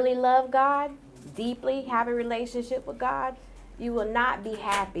you really love God, deeply have a relationship with God, you will not be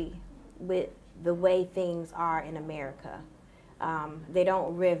happy with the way things are in America. They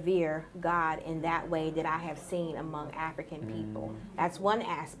don't revere God in that way that I have seen among African people. That's one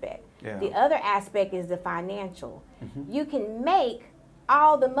aspect. The other aspect is the financial. You can make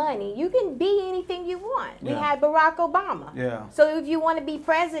all the money. You can be anything you want. We had Barack Obama. So if you want to be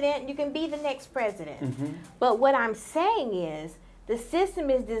president, you can be the next president. But what I'm saying is, the system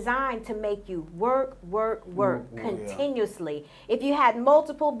is designed to make you work continuously. If you had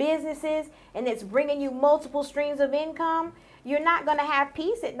multiple businesses and it's bringing you multiple streams of income, you're not going to have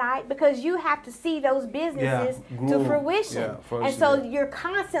peace at night because you have to see those businesses to fruition. And so you're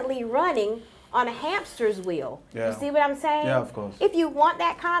constantly running on a hamster's wheel. You see what I'm saying? Yeah, of course. If you want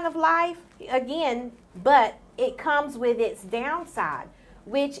that kind of life, again, but it comes with its downside,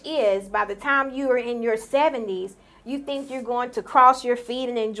 which is by the time you are in your 70s, you think you're going to cross your feet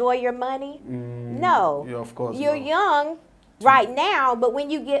and enjoy your money? No. Yeah, of course. You're young right now, but when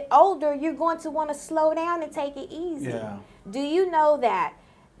you get older, you're going to want to slow down and take it easy. Do you know that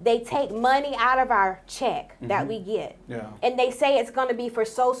they take money out of our check that we get? And they say it's going to be for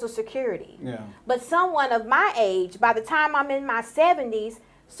Social Security. But someone of my age, by the time I'm in my 70s,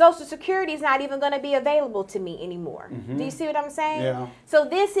 Social Security is not even going to be available to me anymore. Do you see what I'm saying? So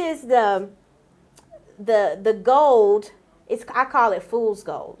this is the gold. I call it fool's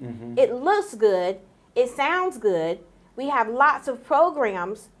gold. It looks good. It sounds good. We have lots of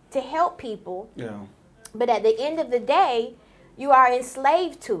programs to help people. But at the end of the day, you are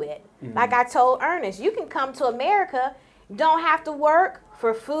enslaved to it. Like I told Ernest, you can come to America, don't have to work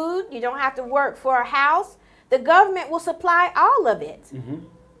for food. You don't have to work for a house. The government will supply all of it.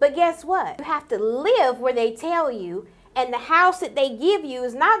 But guess what? You have to live where they tell you, and the house that they give you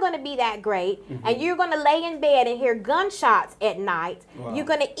is not going to be that great, and you're going to lay in bed and hear gunshots at night. You're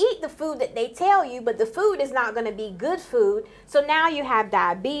going to eat the food that they tell you, but the food is not going to be good food. So now you have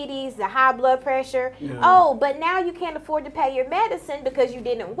diabetes, the high blood pressure. Oh, but now you can't afford to pay your medicine because you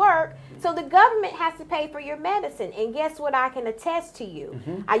didn't work. So the government has to pay for your medicine. And guess what? I can attest to you.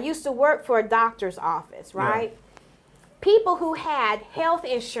 I used to work for a doctor's office, right? People who had health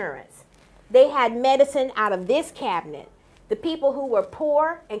insurance, they had medicine out of this cabinet. The people who were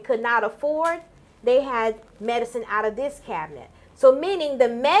poor and could not afford, they had medicine out of this cabinet. So meaning the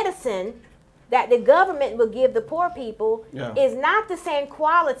medicine that the government will give the poor people is not the same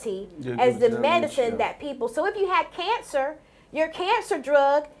quality as the medicine that people. So if you had cancer, your cancer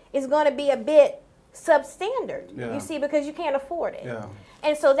drug is going to be a bit substandard, you see, because you can't afford it.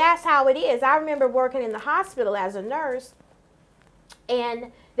 And so that's how it is. I remember working in the hospital as a nurse,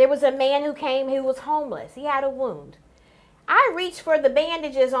 and there was a man who came who was homeless. He had a wound. I reached for the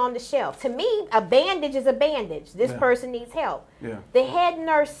bandages on the shelf. To me, a bandage is a bandage. This person needs help. The head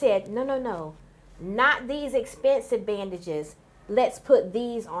nurse said, no, no, no, not these expensive bandages. Let's put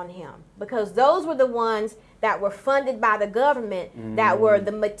these on him. Because those were the ones that were funded by the government, that were,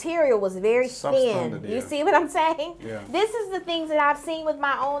 the material was very thin. You see what I'm saying? This is the things that I've seen with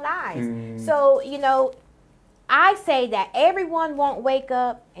my own eyes. So, you know, I say that everyone won't wake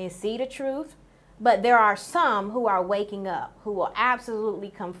up and see the truth, but there are some who are waking up, who will absolutely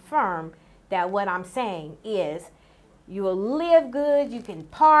confirm that what I'm saying is, you will live good, you can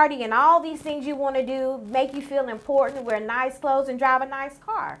party, and all these things you want to do, make you feel important, wear nice clothes, and drive a nice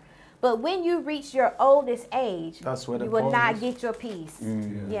car. But when you reach your oldest age, you will not get your peace.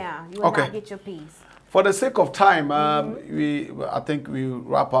 You will not get your peace. For the sake of time, I think we'll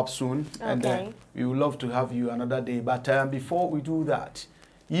wrap up soon, and we would love to have you another day. But before we do that,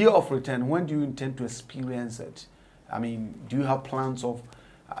 year of return, when do you intend to experience it? I mean, do you have plans of,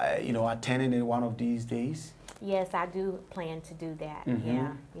 you know, attending it one of these days? Yes, I do plan to do that.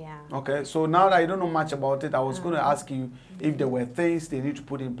 Okay, so now that I don't know much about it, I was going to ask you if there were things they need to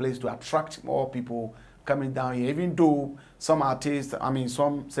put in place to attract more people coming down here, even though some artists, I mean,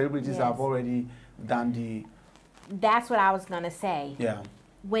 some celebrities have already done the... That's what I was going to say.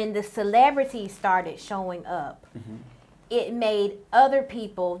 When the celebrities started showing up, it made other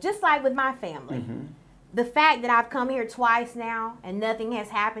people, just like with my family, the fact that I've come here twice now and nothing has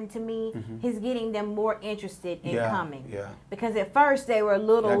happened to me is getting them more interested in coming. Yeah. Because at first they were a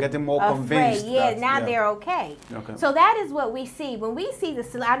little getting more afraid. convinced. Yeah, now they're okay. So that is what we see. When we see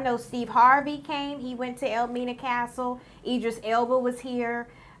I know Steve Harvey came. He went to Elmina Castle. Idris Elba was here.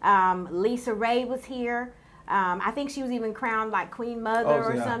 Lisa Ray was here. I think she was even crowned like Queen Mother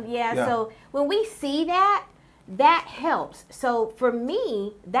or something. Yeah. So when we see that, that helps. So for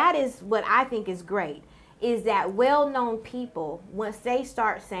me, that is what I think is great. Is that well-known people, once they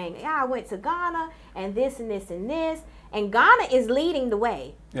start saying, yeah, I went to Ghana and this and this and this, and Ghana is leading the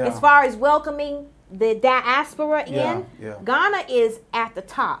way. As far as welcoming the diaspora in, Ghana is at the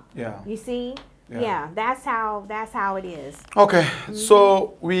top. You see? Yeah, that's how it is. Okay,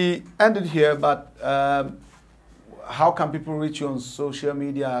 so we ended here, but how can people reach you on social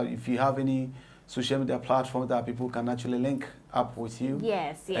media? If you have any social media platform that people can actually link up with you?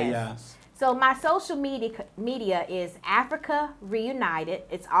 Yes. So my social media is Africa Reunited.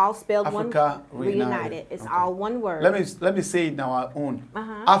 It's all spelled Africa Reunited. It's all one word. Let me say it now our own.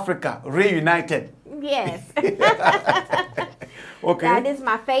 Africa Reunited. Yes. Okay. That is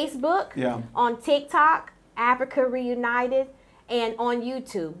my Facebook. On TikTok, Africa Reunited. And on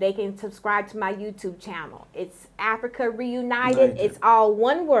YouTube, they can subscribe to my YouTube channel. It's Africa Reunited. It's all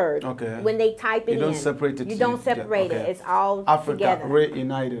one word. When they type it in. You don't separate it. You don't separate it. It's all Africa together.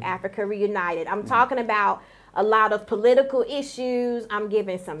 Reunited. Africa Reunited. I'm talking about a lot of political issues. I'm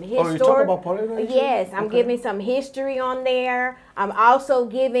giving some history. Oh, you talk about political issues? Yes, I'm giving some history on there. I'm also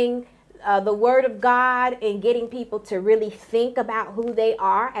giving the Word of God and getting people to really think about who they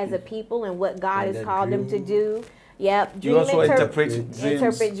are as a people and what God has called them to do. Yep. You also interpret dreams.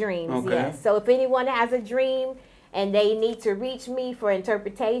 Interpret dreams, yes. So if anyone has a dream and they need to reach me for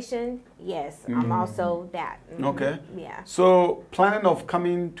interpretation, yes, I'm also that. Okay. Yeah. So planning of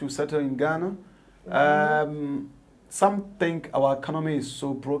coming to settle in Ghana, some think our economy is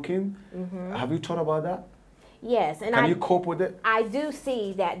so broken. Have you thought about that? Yes. And Can you cope with it? I do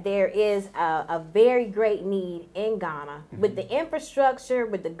see that there is a very great need in Ghana with the infrastructure,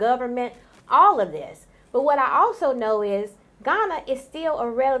 with the government, all of this. But what I also know is Ghana is still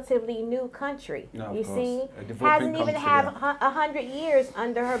a relatively new country. You see, hasn't even had 100 years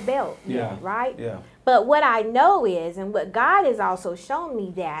under her belt yet, right? But what I know is, and what God has also shown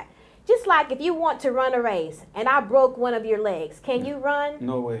me, that just like if you want to run a race and I broke one of your legs, can you run?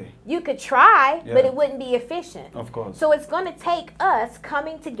 No way. You could try, but it wouldn't be efficient. Of course. So it's going to take us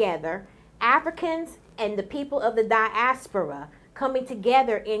coming together, Africans and the people of the diaspora, coming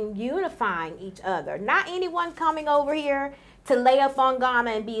together and unifying each other. Not anyone coming over here to lay up on Ghana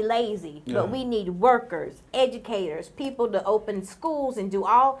and be lazy, but we need workers, educators, people to open schools and do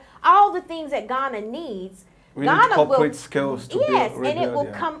all the things that Ghana needs. We need corporate skills to build, and it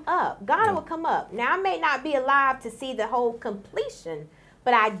will come up. Ghana will come up. Now, I may not be alive to see the whole completion,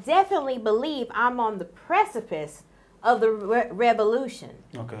 but I definitely believe I'm on the precipice of the revolution.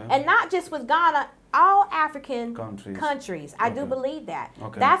 And not just with Ghana, all African countries. I do believe that.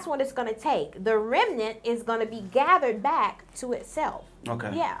 That's what it's going to take. The remnant is going to be gathered back to itself.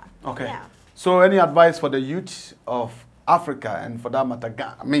 So any advice for the youth of Africa and for that matter,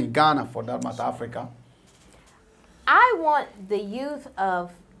 Ghana for that matter, Africa? I want the youth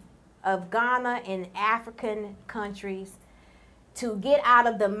of Ghana and African countries to get out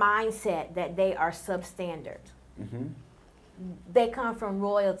of the mindset that they are substandard. They come from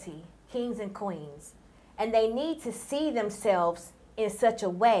royalty, kings and queens, and they need to see themselves in such a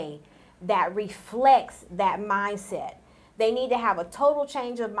way that reflects that mindset. They need to have a total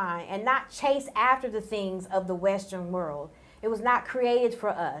change of mind and not chase after the things of the Western world. It was not created for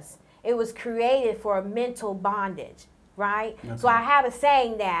us. It was created for a mental bondage, right? So I have a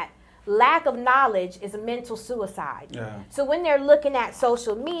saying that lack of knowledge is a mental suicide. So when they're looking at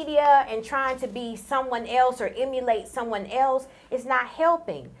social media and trying to be someone else or emulate someone else, it's not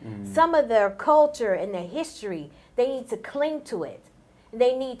helping. Some of their culture and their history, they need to cling to it.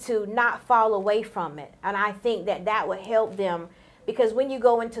 They need to not fall away from it. And I think that that would help them, because when you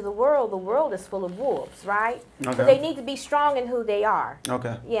go into the world is full of wolves, right? So they need to be strong in who they are.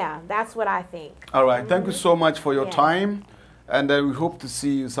 Yeah, that's what I think. All right. Thank you so much for your time. And we hope to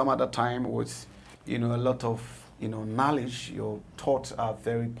see you some other time with, a lot of, knowledge. Your thoughts are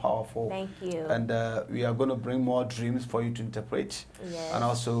very powerful. Thank you. And we are going to bring more dreams for you to interpret. And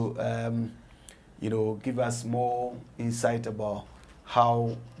also, give us more insight about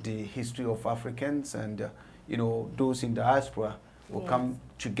how the history of Africans and, those in the diaspora will come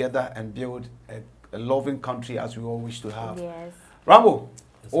together and build a loving country as we all wish to have. Rambo.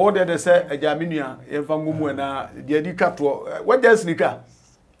 All that they say, a Jaminia, if I'm going to what does Nika?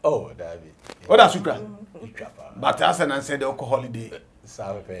 Oh, David. What that's Ukra? But But I said the holiday.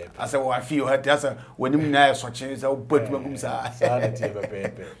 Sabe. I said, well, I feel her. That's when you know such as I'll put my gums.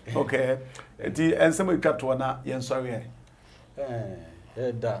 Okay. And somebody cut to one. Yes, sorry.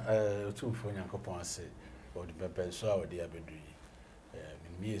 Two for Yankopon say, or the pepper so our dear bedri.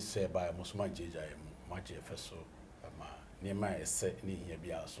 Me say by most my judge, I am much a so. Near my set near here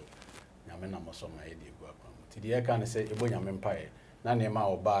be also. Yamena must on my idea go up. The air can say a boyam empire, none near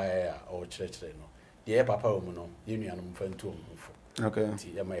my buy or church. The air papa woman, union friend to Okay.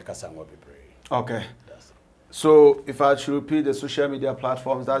 Okay. So if I should repeat the social media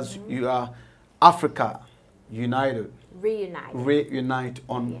platforms, that's you are Africa United. Reunite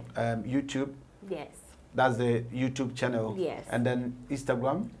on YouTube. Yes. That's the YouTube channel. Yes. And then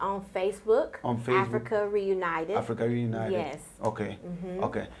Instagram? On Facebook. Africa Reunited. Africa Reunited. Yes. Okay.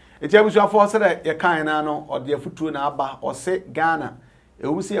 Okay. It's able to afford that you can't know or the futu na aba or say Ghana.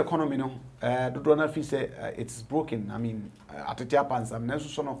 You will see economy no. The donor fee say it's broken. I mean, at the Japans, I'm never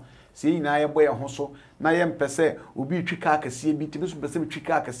so see na ye boy hoso na ye mpese obi twika akase bi tibi so mpese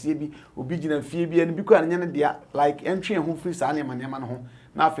twika akase bi obi gina fie bi en bi ko anya ne dia like entwe ho free sa ne manema no ho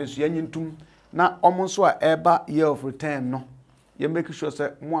na afesu yanyi ntum na omo so a eba year of return no ye make sure say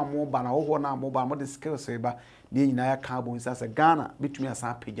mo ba na ho na mo ba mo de skills eba ne nyina ya ka bo nsa say Ghana bitumi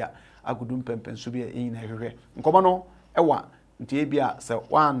asa pagya agudum pempen so bi e nyina hwehwe nkomo no ewa nti ebia se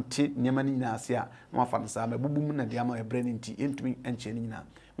wanti nyema ni nyina ase a no afa nsa ma bubum na dia ma ebre ni nti entumi enche ni nyina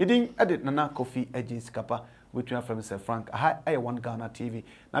midin edit nana coffee edges kapa between from Mr. Frank I one Ghana TV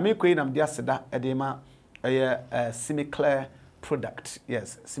na me koyi nam dia seda edema semi-clear product.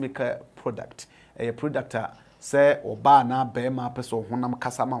 Yes, semi-clear product. A product say oba na be ma peso honam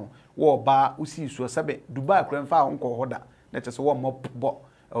kasa ma wo oba usi so sebe Dubai kran fa onko hoda na che so wo mop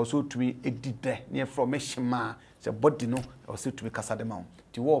also to be edide near from shima se body no also to be kasa de ma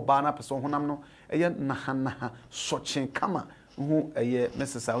ti wo oba na peso honam no eye na sochen kama hu eye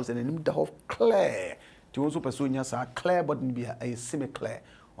Mrs. House and nim da of clear ti won so peso nya sa clear body bi a semi-clear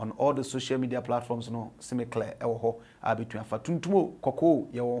on all the social media platforms no semi-clear ewo ho abetun afa tuntumo koko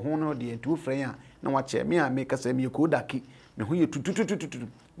ye wo ho no de entu frɛn a na wache me a make say me ko daki me ho ye tututututu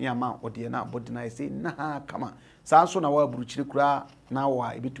ni ama ode na body na say na kama saa so na wa buruchiri kura na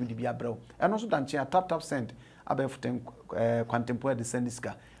wa ebetu di bia brew eno so danche tap send abefuten contemporary de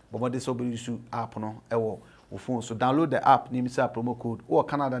sendiska bobo de so be use app no ewo wo phone so download the app ni misa promo code or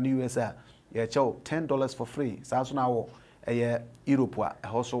Canada and USA ye chow $10 for free saa so na wo Europe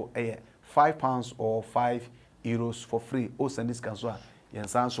also £5 or €5 for free. O send this cancel. Yen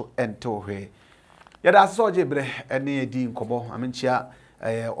sanso ento he. Yada so jebre ene di nkobo. Aminchia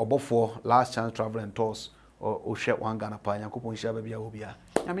obofo last chance travel and tours or share one Ghana pa Yankopon share bia obia.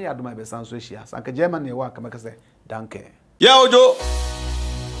 Nyame yado my be sanso ehia. Sanka German ne wa kama kase danke. Yeah ojo.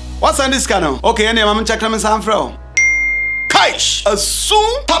 What's on this channel? Okay, ene mama check them sanfro.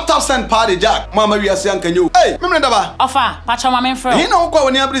 Soon tap send party jack mama we asian can you hey me daba ofa pacha mama friend he no kwa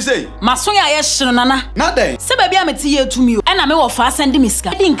woni abri say maso ya ye hye nana na den se ba bia meti ye tumi o na me wo fa send me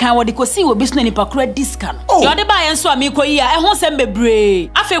ska di nkan wo de kosi wo bisu ni pakura diska no yo de ba ye nso a me koyi a ehun sem bebre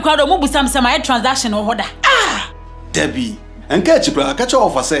afi kwa do mo busam sem a transaction wo hoda Debbie enka chipra ka cha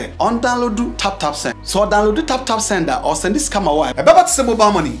offer say on download tap send so download tap sender or send this camera wire e baba to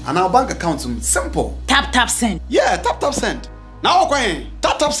mobile money and our bank account simple tap send yeah tap send now okay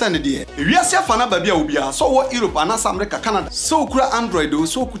tap send there we are see fana ba bia obia so wo Europe and America Canada so kura Android o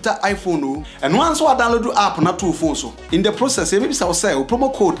so kuta iPhone o and once we download app na to phone so in the process maybe say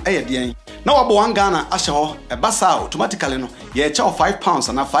promo code den na wa bo one Ghana ahye ho e basa automatically no ye cha £5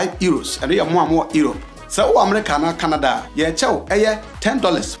 and €5 and we are more Europe. So America and Canada, ye chow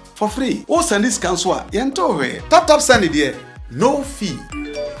 $10 for free. O send this cancel, yento we. Tap send it there, no fee.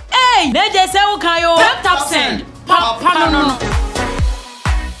 Hey, they just say okay yo. Tap send. Papa no.